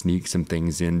kind of sneak some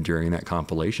things in during that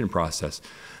compilation process.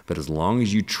 But as long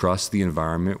as you trust the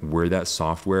environment where that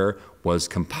software was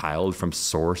compiled from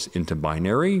source into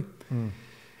binary,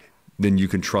 then you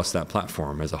can trust that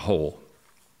platform as a whole.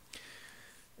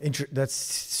 That's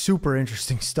super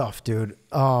interesting stuff, dude.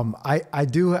 I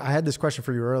had this question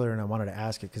for you earlier, and I wanted to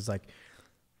ask it because, like,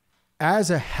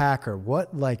 as a hacker,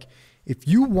 if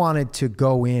you wanted to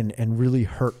go in and really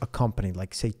hurt a company,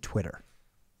 like say Twitter,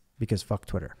 because fuck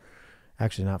Twitter.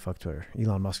 Actually, not fuck Twitter.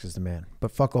 Elon Musk is the man,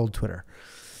 but fuck old Twitter.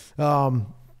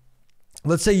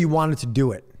 Let's say you wanted to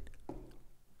do it.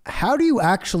 How do you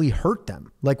actually hurt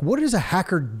them? Like, what does a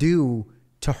hacker do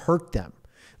to hurt them?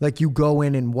 Like, you go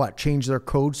in and change their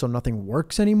code so nothing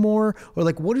works anymore? Or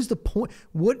like, what is the point?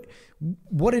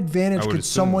 What advantage could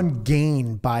someone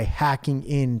gain by hacking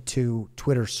into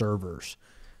Twitter servers?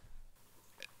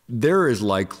 There is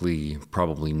likely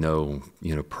probably no,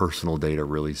 you know, personal data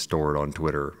really stored on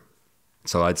Twitter.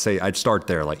 So I'd say I'd start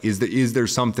there. Like, is there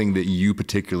something that you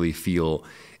particularly feel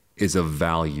is of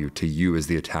value to you as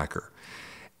the attacker?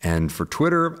 And for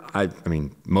Twitter, I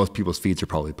mean, most people's feeds are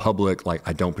probably public. Like,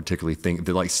 I don't particularly think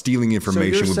that, like, stealing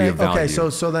information would be of value. Okay,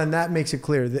 so then that makes it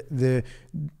clear.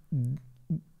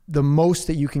 the most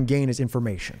that you can gain is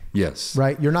information. Yes.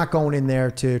 Right? You're not going in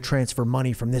there to transfer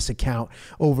money from this account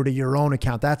over to your own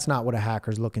account. That's not what a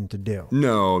hacker's looking to do.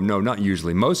 No, not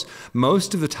usually. Most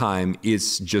of the time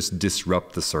it's just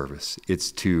disrupt the service.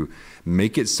 It's to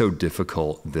make it so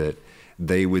difficult that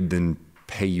they would then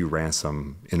pay you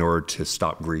ransom in order to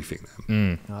stop griefing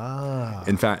them.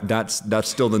 In fact, that's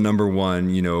still the number one,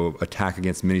 attack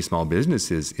against many small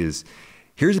businesses is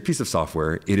here's a piece of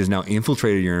software. It has now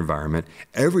infiltrated your environment.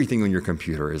 Everything on your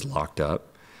computer is locked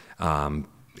up, and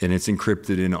it's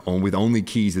encrypted with only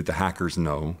keys that the hackers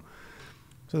know.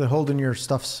 So they're holding your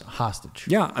stuff hostage.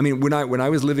 Yeah, I mean, when I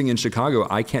was living in Chicago,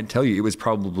 I can't tell you, it was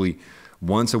probably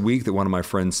once a week that one of my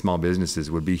friends' small businesses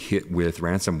would be hit with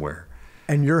ransomware.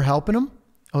 And you're helping them?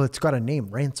 Oh, it's got a name,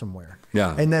 ransomware.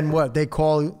 Yeah. And then what? They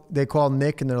call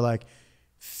Nick and they're like,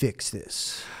 fix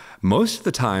this. Most of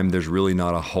the time, there's really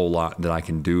not a whole lot that I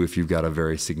can do if you've got a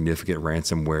very significant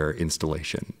ransomware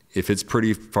installation. If it's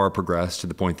pretty far progressed to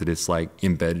the point that it's like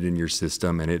embedded in your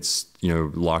system and it's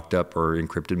locked up or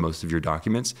encrypted most of your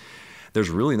documents, there's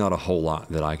really not a whole lot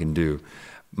that I can do.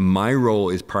 My role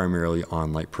is primarily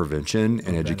on like prevention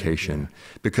and education,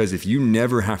 because if you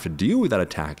never have to deal with that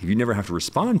attack, if you never have to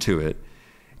respond to it,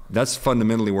 that's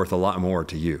fundamentally worth a lot more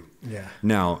to you. Yeah.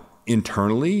 Now,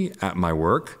 internally at my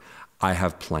work, I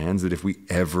have plans that if we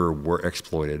ever were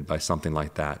exploited by something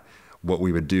like that, what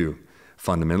we would do.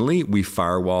 Fundamentally, we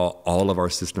firewall all of our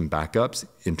system backups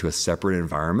into a separate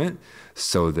environment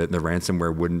so that the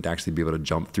ransomware wouldn't actually be able to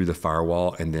jump through the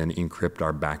firewall and then encrypt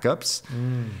our backups.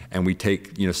 And we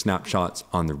take snapshots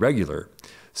on the regular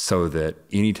so that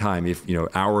anytime, if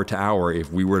hour to hour,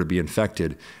 if we were to be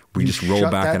infected, we just roll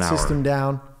back an hour. Shut that system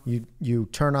down. You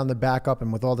turn on the backup,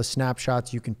 and with all the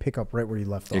snapshots, you can pick up right where you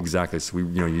left off. Exactly. So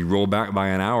you roll back by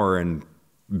an hour, and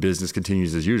business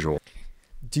continues as usual.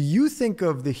 Do you think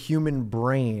of the human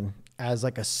brain as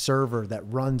like a server that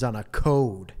runs on a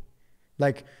code?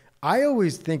 Like, I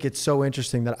always think it's so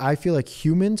interesting that I feel like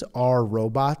humans are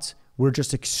robots. We're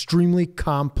just extremely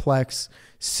complex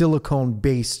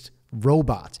silicone-based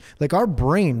robots. Like, our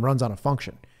brain runs on a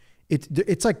function.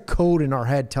 It's like code in our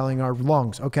head telling our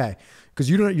lungs, okay, because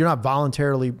you're not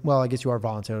voluntarily, well, I guess you are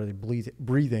voluntarily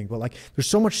breathing, but like there's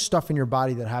so much stuff in your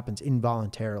body that happens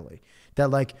involuntarily that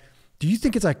like, do you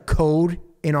think it's like code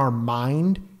in our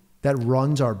mind that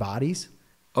runs our bodies?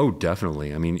 Oh,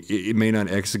 definitely. I mean, it may not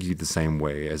execute the same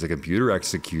way as a computer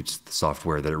executes the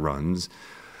software that it runs,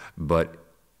 but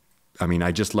I mean,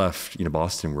 I just left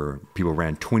Boston where people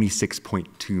ran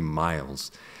 26.2 miles,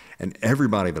 and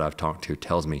everybody that I've talked to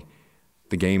tells me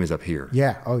the game is up here.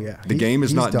 Yeah. Oh yeah. The game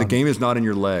is not in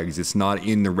your legs. It's not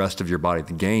in the rest of your body.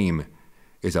 The game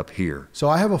is up here. So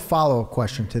I have a follow-up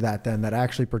question to that then that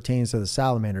actually pertains to the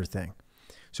salamander thing.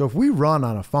 So if we run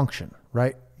on a function,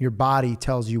 right? Your body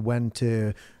tells you when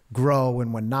to grow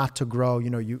and when not to grow.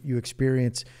 You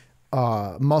experience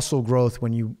muscle growth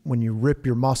when you rip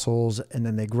your muscles and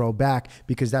then they grow back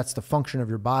because that's the function of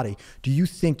your body. Do you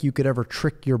think you could ever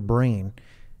trick your brain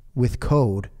with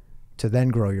code to then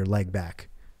grow your leg back?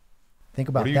 Think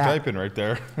about that. What are you typing right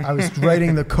there? I was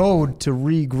writing the code to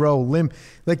regrow limb.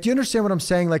 Like, do you understand what I'm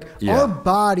saying? Like, our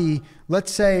body,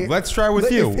 let's say... Let's try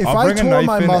with you. If I'll bring a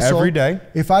knife in every day,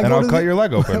 and I'll cut your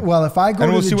leg open. Well, if I go to the gym...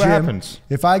 And we'll see what happens.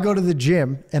 If I go to the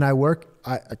gym and I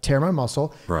tear my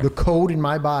muscle, right, the code in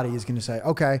my body is going to say,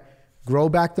 okay, grow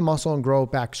back the muscle and grow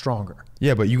it back stronger.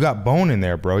 Yeah, but you got bone in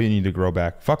there, bro. You need to grow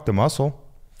back. Fuck the muscle.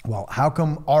 Well, how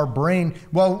come our brain...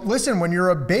 Well, listen, when you're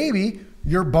a baby,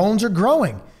 your bones are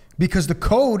growing because the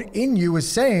code in you is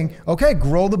saying, okay,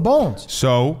 grow the bones.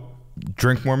 So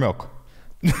drink more milk.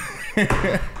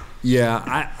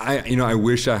 Yeah, I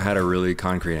wish I had a really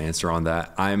concrete answer on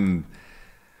that. I'm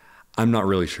not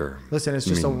really sure. Listen, it's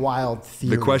just a wild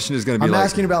theory. The question is going to be I'm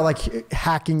asking about like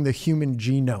hacking the human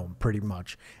genome pretty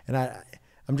much. And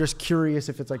I'm just curious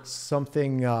if it's like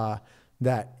something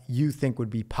that you think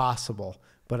would be possible.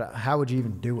 But how would you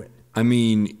even do it? I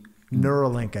mean...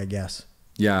 Neuralink, I guess.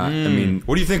 Yeah, I mean...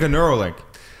 What do you think of Neuralink?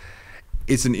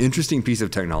 It's an interesting piece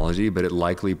of technology, but it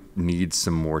likely needs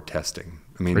some more testing.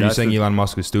 I mean, are you saying Elon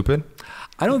Musk is stupid?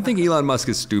 I don't think Elon Musk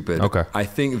is stupid. Okay. I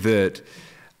think that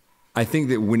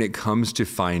when it comes to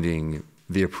finding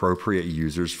the appropriate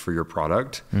users for your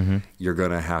product, you're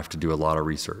going to have to do a lot of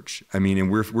research. I mean, and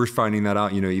we're finding that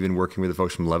out, even working with the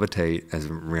folks from Levitate as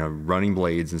running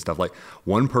blades and stuff. Like,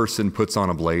 one person puts on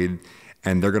a blade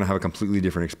and they're going to have a completely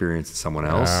different experience than someone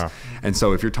else. Yeah. And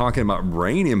so if you're talking about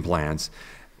brain implants,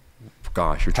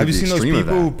 gosh, you're to the extreme of that. Have you seen those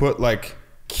people who put like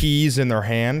keys in their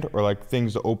hand or like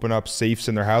things to open up safes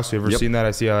in their house? You ever seen that?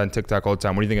 I see that on TikTok all the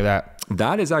time. What do you think of that?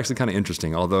 That is actually kind of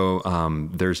interesting, although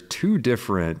there's two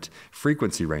different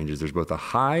frequency ranges. There's both a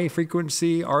high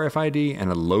frequency RFID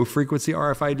and a low frequency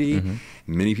RFID.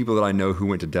 Many people that I know who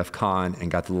went to DEF CON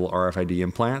and got the little RFID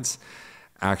implants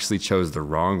actually chose the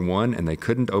wrong one, and they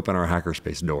couldn't open our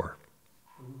hackerspace door.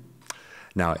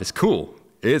 Now, it's cool.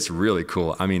 It's really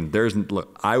cool. I mean,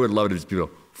 look, I would love to just be able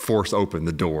to force open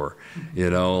the door, you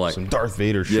know, like some Darth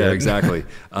Vader shit. Yeah, exactly.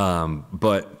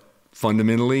 But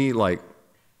fundamentally, like,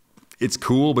 it's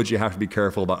cool, but you have to be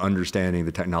careful about understanding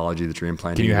the technology that you're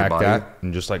implanting in your body. Can you hack that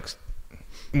and just like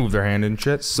move their hand and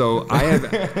shit? So I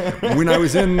have, when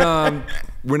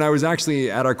I was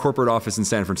actually at our corporate office in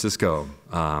San Francisco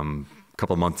a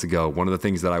couple of months ago, one of the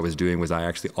things that I was doing was I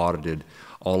actually audited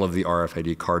all of the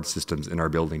RFID card systems in our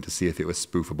building to see if it was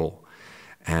spoofable.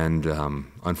 And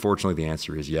unfortunately, the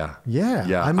answer is yeah. Yeah.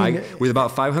 Yeah. I mean, with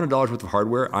about $500 worth of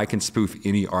hardware, I can spoof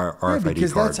any RFID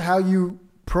because card. that's how you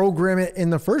program it in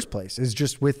the first place, is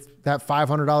just with that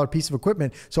 $500 piece of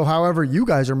equipment. So however you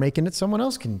guys are making it, someone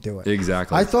else can do it.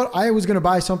 Exactly. I thought I was going to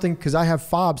buy something because I have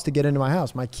fobs to get into my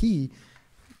house. My key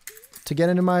to get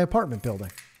into my apartment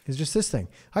building is just this thing.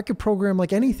 I could program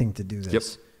like anything to do this. Yep.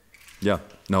 Yeah.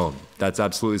 No, that's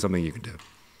absolutely something you can do.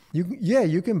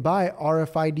 You can buy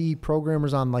RFID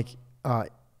programmers on like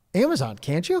Amazon,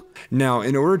 can't you? Now,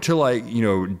 in order to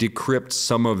decrypt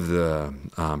some of the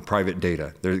private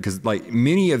data, because like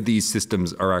many of these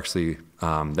systems are actually,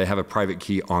 they have a private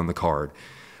key on the card.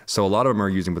 So a lot of them are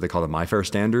using what they call the MyFair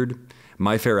standard.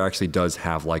 MyFair actually does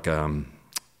have like an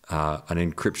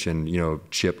encryption,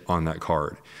 chip on that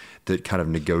card that kind of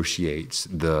negotiates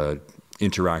the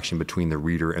interaction between the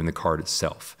reader and the card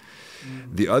itself.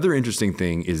 The other interesting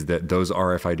thing is that those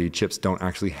RFID chips don't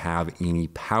actually have any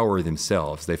power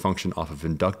themselves. They function off of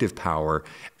inductive power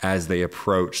as they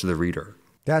approach the reader.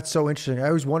 That's so interesting. I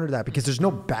always wondered that because there's no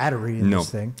battery in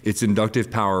this thing. It's inductive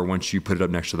power once you put it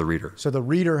up next to the reader. So the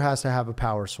reader has to have a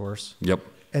power source. Yep.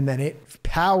 And then it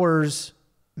powers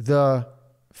the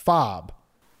fob.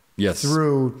 Yes.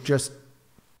 Through just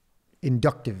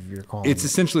inductive, you're calling It's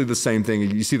essentially the same thing.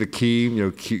 You see the key,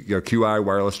 QI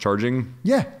wireless charging?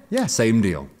 Yeah, yeah. Same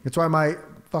deal. That's why my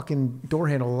fucking door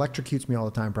handle electrocutes me all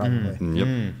the time, probably.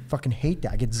 Yep. Fucking hate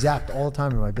that. I get zapped all the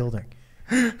time in my building.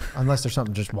 Unless there's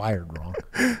something just wired wrong.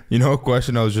 You know a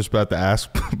question I was just about to ask?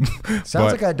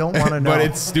 Sounds like I don't want to know. But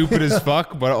it's stupid as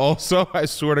fuck. But also, I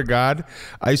swear to God,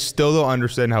 I still don't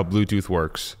understand how Bluetooth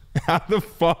works. How the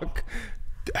fuck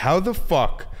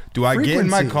do I get in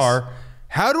my car?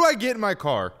 How do I get in my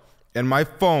car and my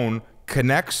phone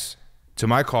connects to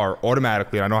my car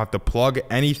automatically and I don't have to plug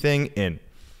anything in?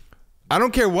 I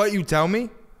don't care what you tell me.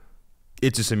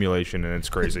 It's a simulation and it's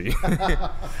crazy.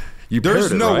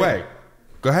 There's no way.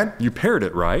 Go ahead. You paired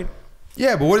it, right?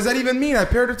 Yeah, but what does that even mean? I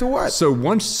paired it to what? So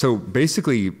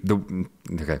basically,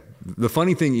 the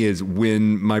funny thing is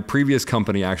when my previous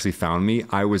company actually found me,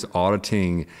 I was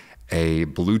auditing a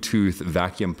Bluetooth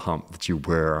vacuum pump that you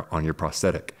wear on your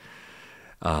prosthetic.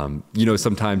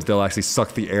 Sometimes they'll actually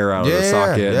suck the air out of the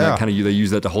socket and that they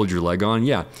use that to hold your leg on.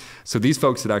 Yeah. So these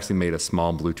folks had actually made a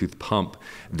small Bluetooth pump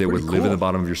that would live in the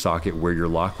bottom of your socket where your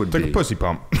lock would be. Like a pussy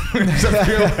pump.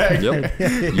 Yep.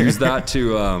 Use that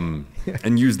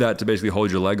to basically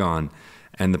hold your leg on.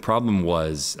 And the problem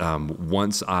was,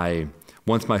 once my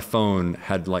phone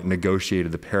had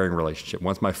negotiated the pairing relationship,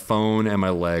 once my phone and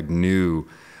my leg knew,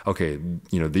 okay,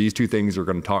 these two things are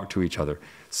going to talk to each other.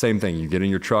 Same thing. You get in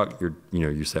your truck.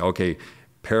 You say, okay,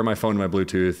 pair my phone to my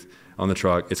Bluetooth on the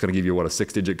truck. It's going to give you a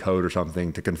 6-digit code or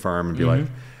something to confirm and be like,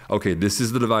 okay, this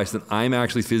is the device that I'm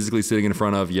actually physically sitting in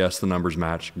front of. Yes, the numbers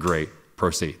match. Great.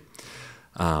 Proceed.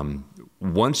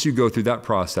 Once you go through that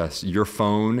process, your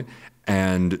phone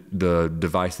and the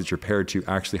device that you're paired to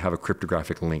actually have a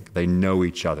cryptographic link. They know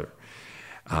each other.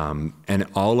 And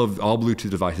all Bluetooth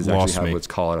devices actually have what's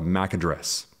called a MAC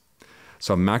address.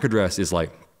 So a MAC address is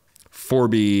like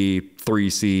 4B,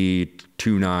 3C,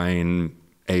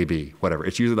 29AB, whatever.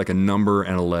 It's usually like a number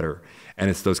and a letter. And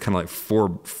it's those kind of like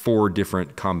four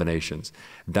different combinations.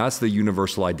 That's the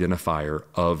universal identifier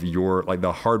of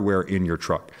the hardware in your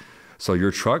truck. So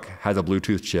your truck has a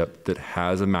Bluetooth chip that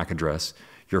has a MAC address.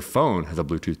 Your phone has a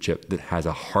Bluetooth chip that has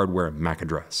a hardware MAC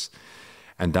address.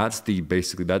 And that's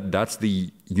that's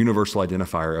the universal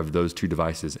identifier of those two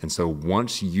devices. And so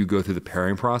once you go through the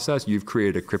pairing process, you've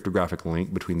created a cryptographic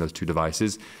link between those two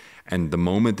devices. And the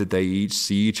moment that they each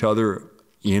see each other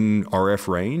in RF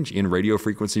range, in radio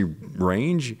frequency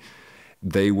range,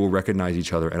 they will recognize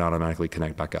each other and automatically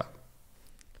connect back up.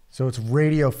 So it's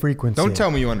radio frequency. Don't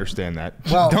tell me you understand that.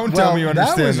 Well, Don't tell me you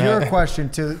understand that. That was your question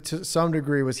to some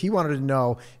degree. Was he wanted to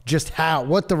know just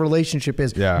what the relationship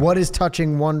is. Yeah. What is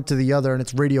touching one to the other, and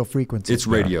it's radio frequency. It's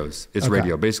radios. It's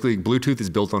radio. Basically, Bluetooth is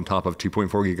built on top of 2.4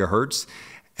 gigahertz.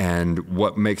 And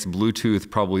what makes Bluetooth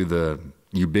probably the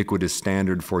ubiquitous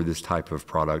standard for this type of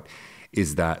product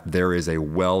is that there is a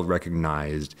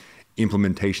well-recognized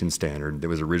implementation standard that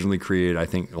was originally created, I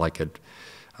think, like at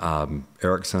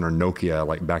Ericsson or Nokia,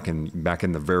 like back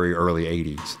in the very early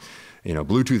 80s. You know,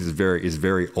 Bluetooth is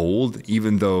very old,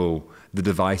 even though the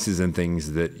devices and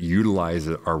things that utilize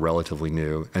it are relatively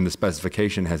new, and the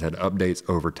specification has had updates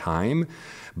over time.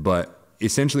 But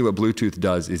essentially what Bluetooth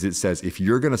does is it says if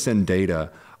you're going to send data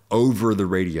over the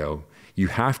radio, you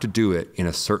have to do it in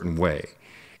a certain way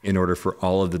in order for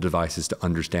all of the devices to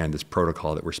understand this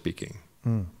protocol that we're speaking.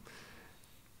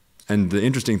 And the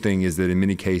interesting thing is that in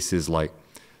many cases, like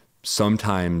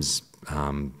sometimes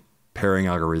pairing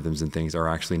algorithms and things are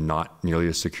actually not nearly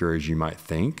as secure as you might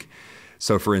think.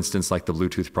 So for instance, like the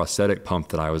Bluetooth prosthetic pump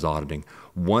that I was auditing,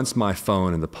 once my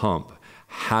phone and the pump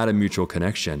had a mutual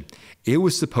connection, it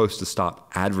was supposed to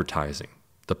stop advertising.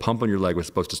 The pump on your leg was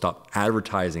supposed to stop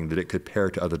advertising that it could pair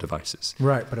to other devices.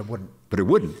 Right, but it wouldn't. But it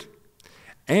wouldn't.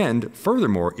 And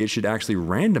furthermore, it should actually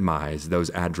randomize those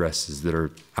addresses that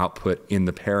are output in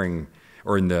the pairing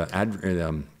or in the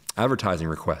advertising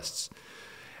requests.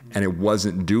 And it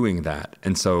wasn't doing that.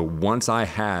 And so once I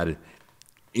had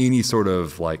any sort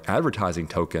of like advertising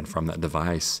token from that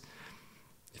device,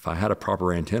 if I had a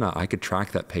proper antenna, I could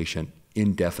track that patient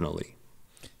indefinitely.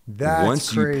 That's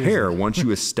once crazy. you pair, once you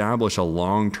establish a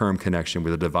long-term connection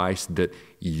with a device that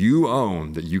you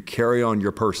own, that you carry on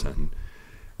your person,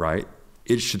 right?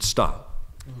 It should stop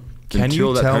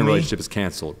until that parent relationship is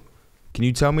canceled. Can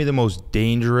you tell me the most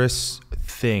dangerous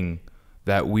thing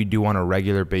that we do on a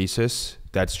regular basis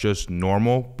that's just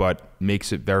normal but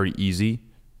makes it very easy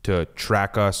to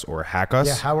track us or hack us?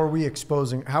 Yeah, how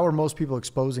are most people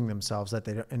exposing themselves that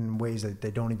they in ways that they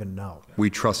don't even know?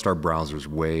 We trust our browsers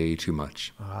way too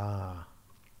much.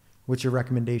 What's your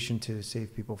recommendation to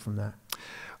save people from that?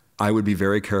 I would be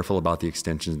very careful about the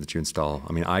extensions that you install.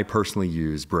 I mean, I personally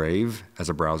use Brave as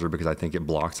a browser because I think it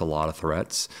blocks a lot of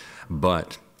threats,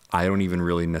 but I don't even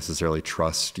really necessarily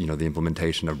trust, the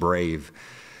implementation of Brave.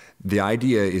 The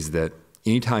idea is that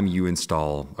anytime you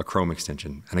install a Chrome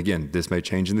extension, and again, this may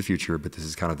change in the future, but this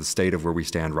is kind of the state of where we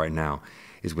stand right now,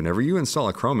 is whenever you install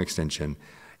a Chrome extension,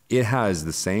 it has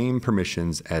the same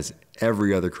permissions as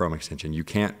every other Chrome extension. You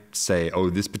can't say, oh,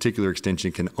 this particular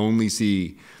extension can only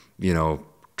see,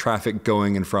 traffic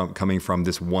going and coming from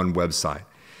this one website.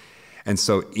 And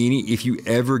so if you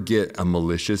ever get a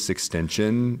malicious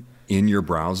extension in your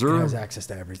browser, it has access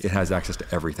to everything. It has access to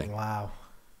everything. Wow.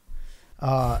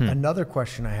 Another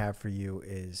question I have for you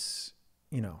is,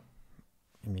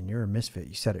 you're a misfit.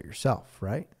 You said it yourself,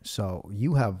 right? So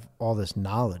you have all this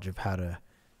knowledge of how to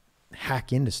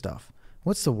hack into stuff.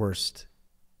 What's the worst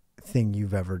thing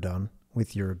you've ever done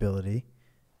with your ability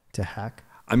to hack?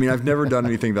 I mean, I've never done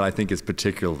anything that I think is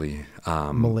particularly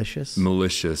malicious.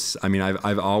 I mean,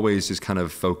 I've always just kind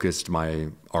of focused my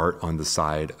art on the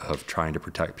side of trying to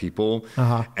protect people.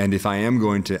 And if I am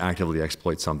going to actively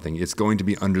exploit something, it's going to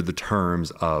be under the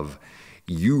terms of,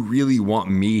 you really want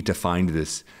me to find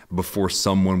this before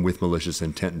someone with malicious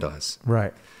intent does.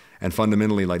 Right. And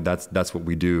fundamentally, like that's what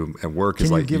we do at work.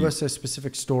 Can you give us a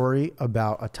specific story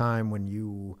about a time when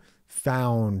you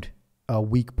found a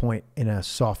weak point in a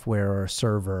software or a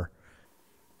server?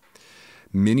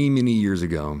 Many, many years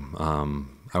ago,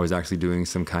 I was actually doing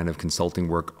some kind of consulting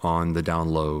work on the down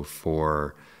low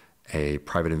for a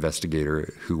private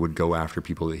investigator who would go after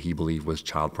people that he believed was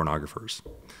child pornographers.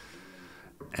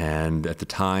 And at the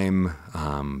time,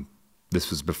 this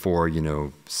was before,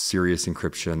 serious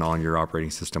encryption on your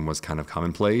operating system was kind of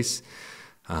commonplace.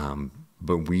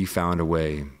 But we found a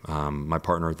way, my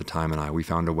partner at the time and I, we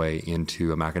found a way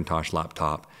into a Macintosh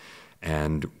laptop,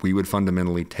 and we would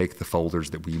fundamentally take the folders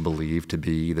that we believed to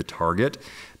be the target,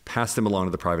 pass them along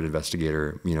to the private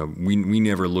investigator. We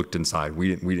never looked inside.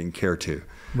 We didn't care to.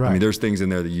 Right. I mean, there's things in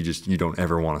there that you don't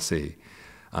ever want to see.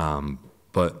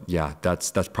 But yeah,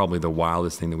 that's probably the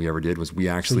wildest thing that we ever did. Was we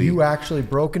actually... So you actually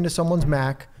broke into someone's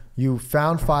Mac, you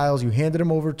found files, you handed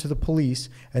them over to the police,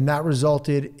 and that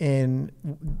resulted in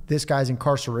this guy's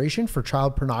incarceration for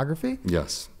child pornography?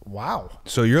 Yes. Wow.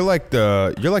 So you're like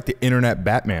the internet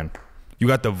Batman. You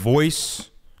got the voice,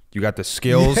 you got the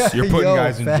skills, you're putting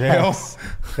guys in jail. Fast.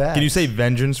 Can you say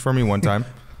vengeance for me one time?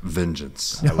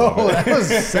 Vengeance. Oh, that was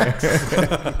sexy.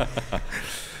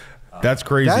 That's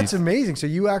crazy. That's amazing. So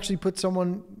you actually put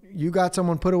someone you got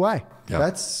someone put away. Yeah.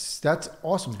 That's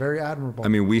awesome. Very admirable. I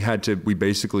mean, we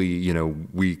basically, you know,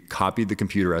 we copied the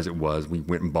computer as it was. We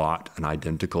went and bought an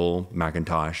identical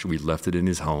Macintosh. We left it in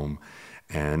his home.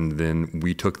 And then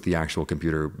we took the actual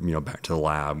computer, you know, back to the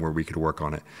lab where we could work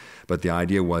on it. But the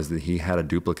idea was that he had a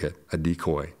duplicate, a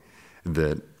decoy,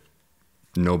 that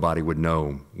nobody would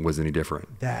know was any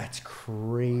different. That's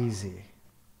crazy.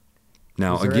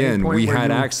 Now, again, we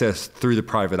had access through the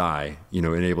private eye, you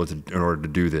know, in order to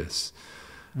do this.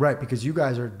 Right, because you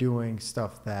guys are doing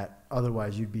stuff that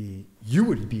otherwise you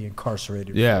would be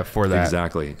incarcerated. Yeah, for that.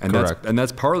 Exactly. And Correct.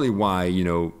 that's partly why, you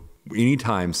know,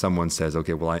 anytime someone says,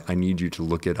 okay, well, I need you to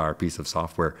look at our piece of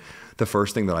software, the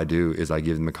first thing that I do is I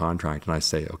give them a contract and I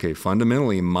say, okay,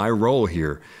 fundamentally, my role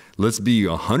here, let's be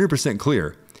 100%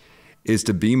 clear, is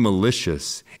to be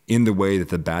malicious in the way that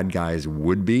the bad guys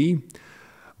would be,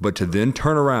 but to then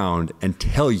turn around and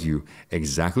tell you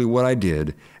exactly what I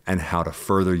did and how to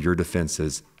further your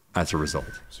defenses as a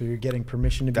result. So you're getting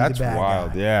permission to be That's the bad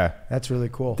wild. guy. Yeah. That's really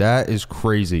cool. That is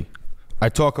crazy. I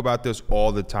talk about this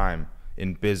all the time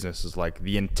in business, is like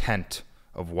the intent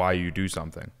of why you do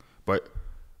something. But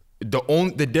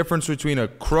the difference between a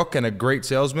crook and a great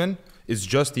salesman is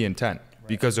just the intent. Right.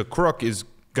 Because a crook is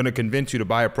going to convince you to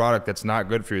buy a product that's not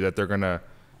good for you, that they're going to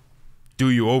do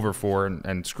you over for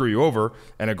and screw you over.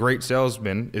 And a great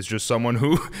salesman is just someone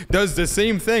who does the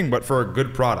same thing, but for a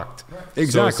good product. Right.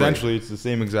 Exactly. So essentially, it's the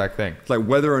same exact thing. It's like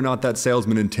whether or not that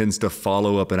salesman intends to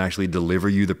follow up and actually deliver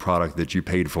you the product that you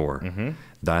paid for. Mm-hmm.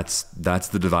 That's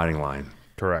the dividing line.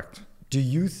 Correct. Do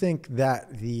you think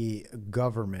that the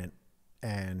government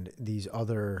and these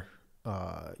other,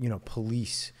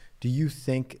 police, do you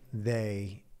think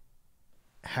they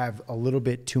have a little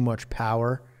bit too much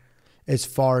power as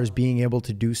far as being able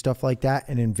to do stuff like that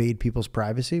and invade people's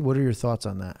privacy? What are your thoughts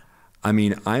on that? I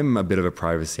mean, I'm a bit of a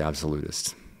privacy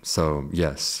absolutist. So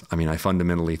yes, I mean, I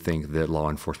fundamentally think that law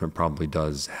enforcement probably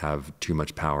does have too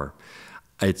much power.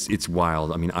 It's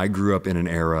wild. I mean, I grew up in an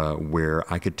era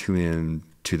where I could tune in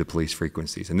to the police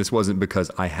frequencies. And this wasn't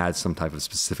because I had some type of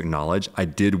specific knowledge. I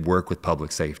did work with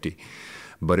public safety,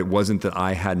 but it wasn't that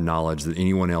I had knowledge that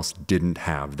anyone else didn't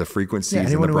have. The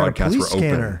frequencies and the broadcasts were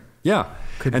open. Yeah.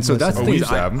 And so that's the thing.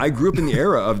 I grew up in the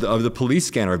era of the police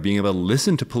scanner, of being able to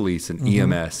listen to police and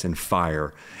EMS and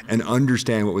fire and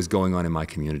understand what was going on in my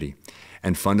community.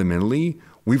 And fundamentally,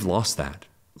 we've lost that.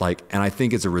 And I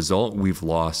think as a result, we've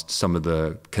lost some of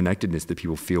the connectedness that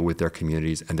people feel with their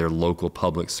communities and their local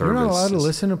public service. You're not allowed to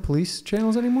listen to police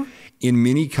channels anymore? In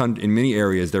many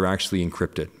areas, they're actually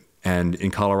encrypted. And in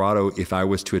Colorado, if I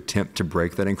was to attempt to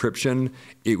break that encryption,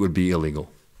 it would be illegal.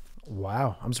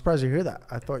 Wow. I'm surprised to hear that.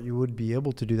 I thought you would be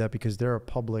able to do that because they're a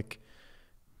public,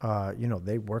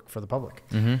 they work for the public.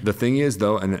 Mm-hmm. The thing is,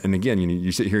 though, and again,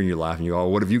 you sit here and you laugh and you go, oh,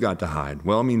 what have you got to hide?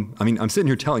 Well, I mean, I'm sitting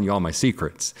here telling you all my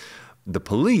secrets. The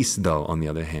police, though, on the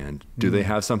other hand, do they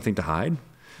have something to hide?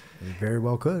 They very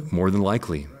well could. More than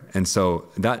likely. And so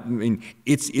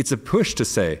it's a push to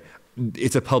say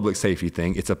it's a public safety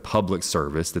thing. It's a public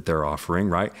service that they're offering,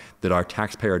 right? That our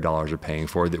taxpayer dollars are paying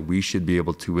for, that we should be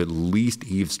able to at least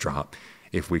eavesdrop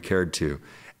if we cared to.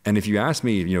 And if you ask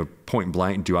me, point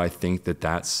blank, do I think that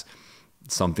that's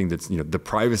something that's, the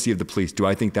privacy of the police, do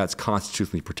I think that's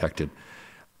constitutionally protected?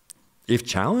 If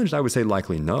challenged, I would say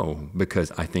likely no,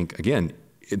 because I think, again,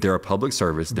 they're a public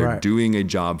service. They're doing a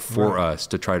job for us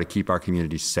to try to keep our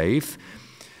community safe.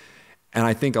 And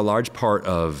I think a large part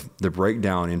of the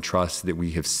breakdown in trust that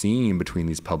we have seen between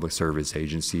these public service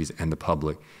agencies and the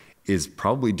public is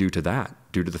probably due to that,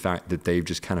 due to the fact that they've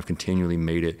just kind of continually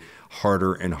made it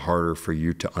harder and harder for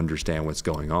you to understand what's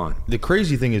going on. The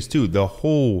crazy thing is, too, the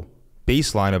whole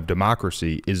baseline of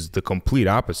democracy is the complete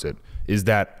opposite, is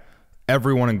that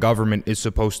everyone in government is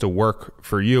supposed to work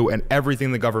for you, and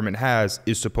everything the government has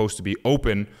is supposed to be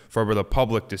open for the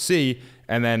public to see.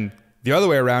 And then the other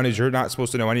way around is you're not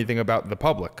supposed to know anything about the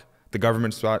public. The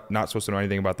government's not supposed to know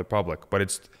anything about the public, but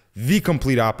it's the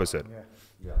complete opposite.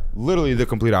 Yeah. Literally the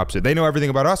complete opposite. They know everything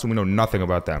about us and we know nothing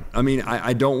about them. I mean,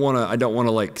 I don't want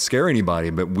to scare anybody,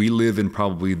 but we live in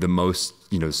probably the most,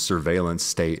 surveillance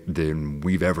state than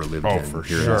we've ever lived in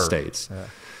here in the States. Yeah.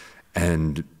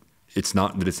 And it's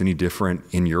not that it's any different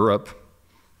in Europe.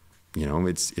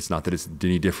 It's not that it's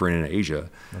any different in Asia.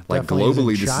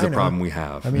 Globally, this is a problem we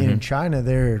have. I mean, in China,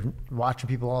 they're watching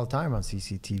people all the time on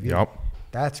CCTV. Yep.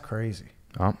 That's crazy.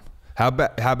 Yep. How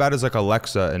bad is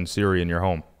Alexa and Siri in your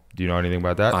home? Do you know anything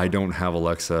about that? I don't have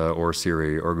Alexa or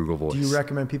Siri or Google Voice. Do you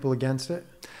recommend people against it?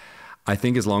 I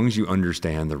think as long as you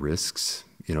understand the risks,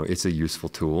 it's a useful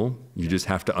tool. You just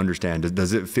have to understand,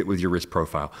 does it fit with your risk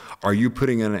profile? Are you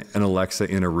putting an Alexa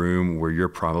in a room where you're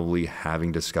probably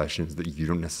having discussions that you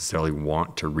don't necessarily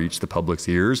want to reach the public's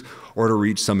ears or to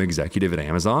reach some executive at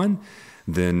Amazon?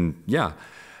 Then yeah.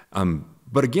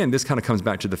 But again, this kind of comes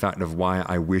back to the fact of why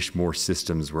I wish more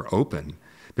systems were open.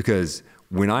 Because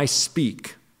when I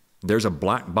speak, there's a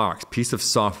black box, piece of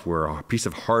software, a piece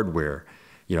of hardware,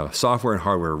 software and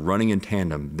hardware running in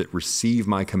tandem that receive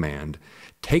my command,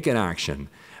 take an action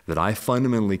that I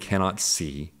fundamentally cannot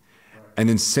see, and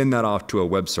then send that off to a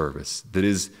web service that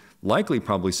is likely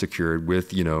probably secured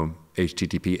with,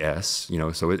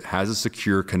 HTTPS, so it has a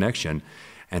secure connection,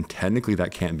 and technically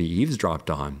that can't be eavesdropped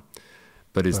on.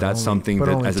 But is that something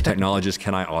that, as a technologist,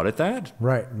 can I audit that?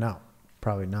 Right, no,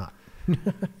 probably not.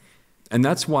 And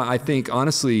that's why I think,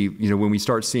 honestly, when we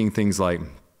start seeing things like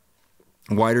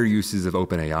wider uses of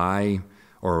OpenAI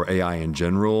or AI in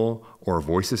general or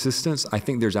voice assistants, I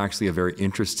think there's actually a very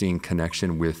interesting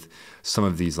connection with some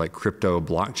of these like crypto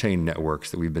blockchain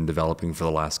networks that we've been developing for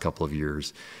the last couple of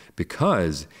years.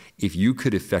 Because if you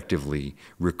could effectively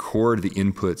record the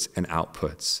inputs and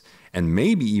outputs and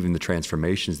maybe even the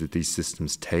transformations that these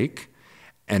systems take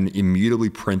and immutably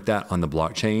print that on the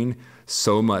blockchain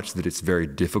so much that it's very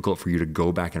difficult for you to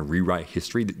go back and rewrite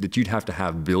history, that you'd have to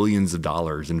have billions of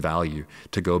dollars in value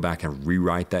to go back and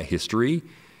rewrite that history,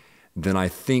 then I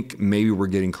think maybe we're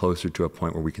getting closer to a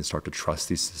point where we can start to trust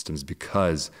these systems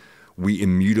because we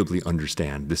immutably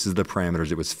understand this is the parameters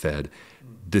it was fed,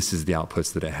 this is the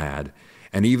outputs that it had.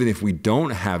 And even if we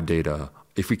don't have data,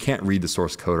 if we can't read the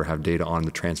source code or have data on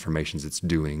the transformations it's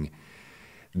doing,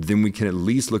 then we can at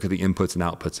least look at the inputs and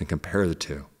outputs and compare the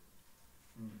two.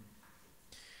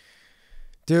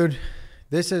 Dude,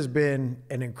 this has been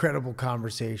an incredible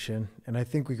conversation, and I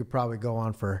think we could probably go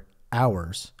on for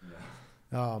hours.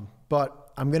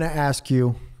 But I'm going to ask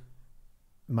you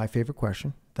my favorite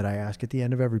question that I ask at the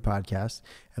end of every podcast.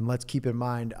 And let's keep in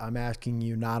mind, I'm asking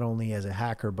you not only as a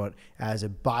hacker, but as a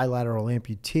bilateral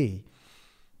amputee.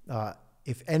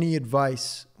 If any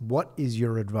advice, what is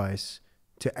your advice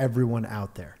to everyone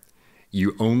out there?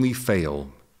 You only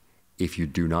fail if you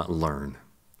do not learn.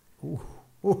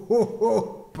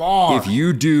 If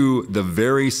you do the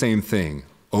very same thing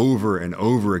over and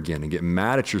over again and get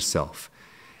mad at yourself,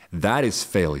 that is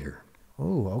failure.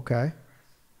 Oh, okay.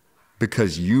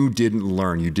 Because you didn't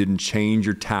learn, you didn't change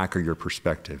your tack or your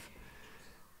perspective.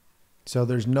 So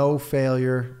there's no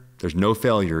failure. There's no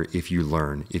failure if you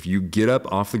learn. If you get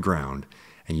up off the ground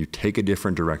and you take a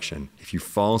different direction, if you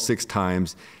fall 6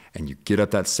 times and you get up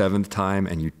that 7th time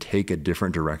and you take a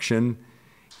different direction,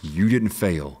 you didn't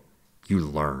fail, you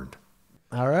learned.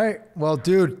 All right. Well,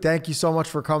 dude, thank you so much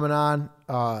for coming on.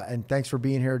 And thanks for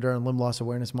being here during Limb Loss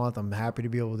Awareness Month. I'm happy to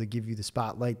be able to give you the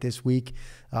spotlight this week.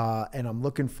 And I'm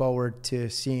looking forward to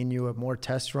seeing you at more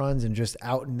test runs and just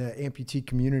out in the amputee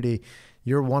community.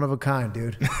 You're one of a kind,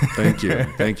 dude. Thank you.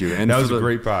 Thank you. And that was a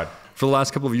great pod. For the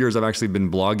last couple of years, I've actually been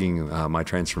blogging my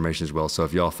transformation as well. So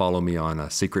if y'all follow me on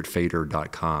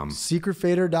secretfader.com.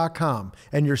 Secretfader.com.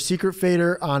 And your Secret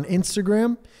Fader on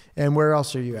Instagram. And where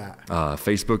else are you at?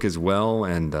 Facebook as well.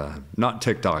 And not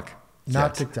TikTok.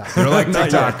 Not TikTok. You're like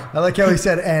TikTok. I like how he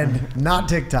said, and not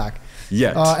TikTok.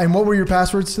 Yet. And what were your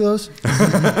passwords to those?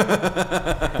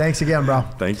 Thanks again, bro.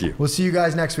 Thank you. We'll see you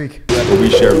guys next week. Where we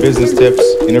share business tips,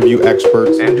 interview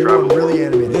experts, And travel. Really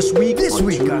animated. This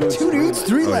week on Two Dudes,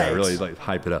 Three Legs. Yeah, really like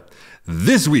hype it up.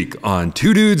 This week on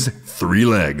Two Dudes, Three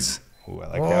Legs. Ooh, I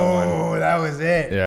like that one. Oh, that was it. Yeah.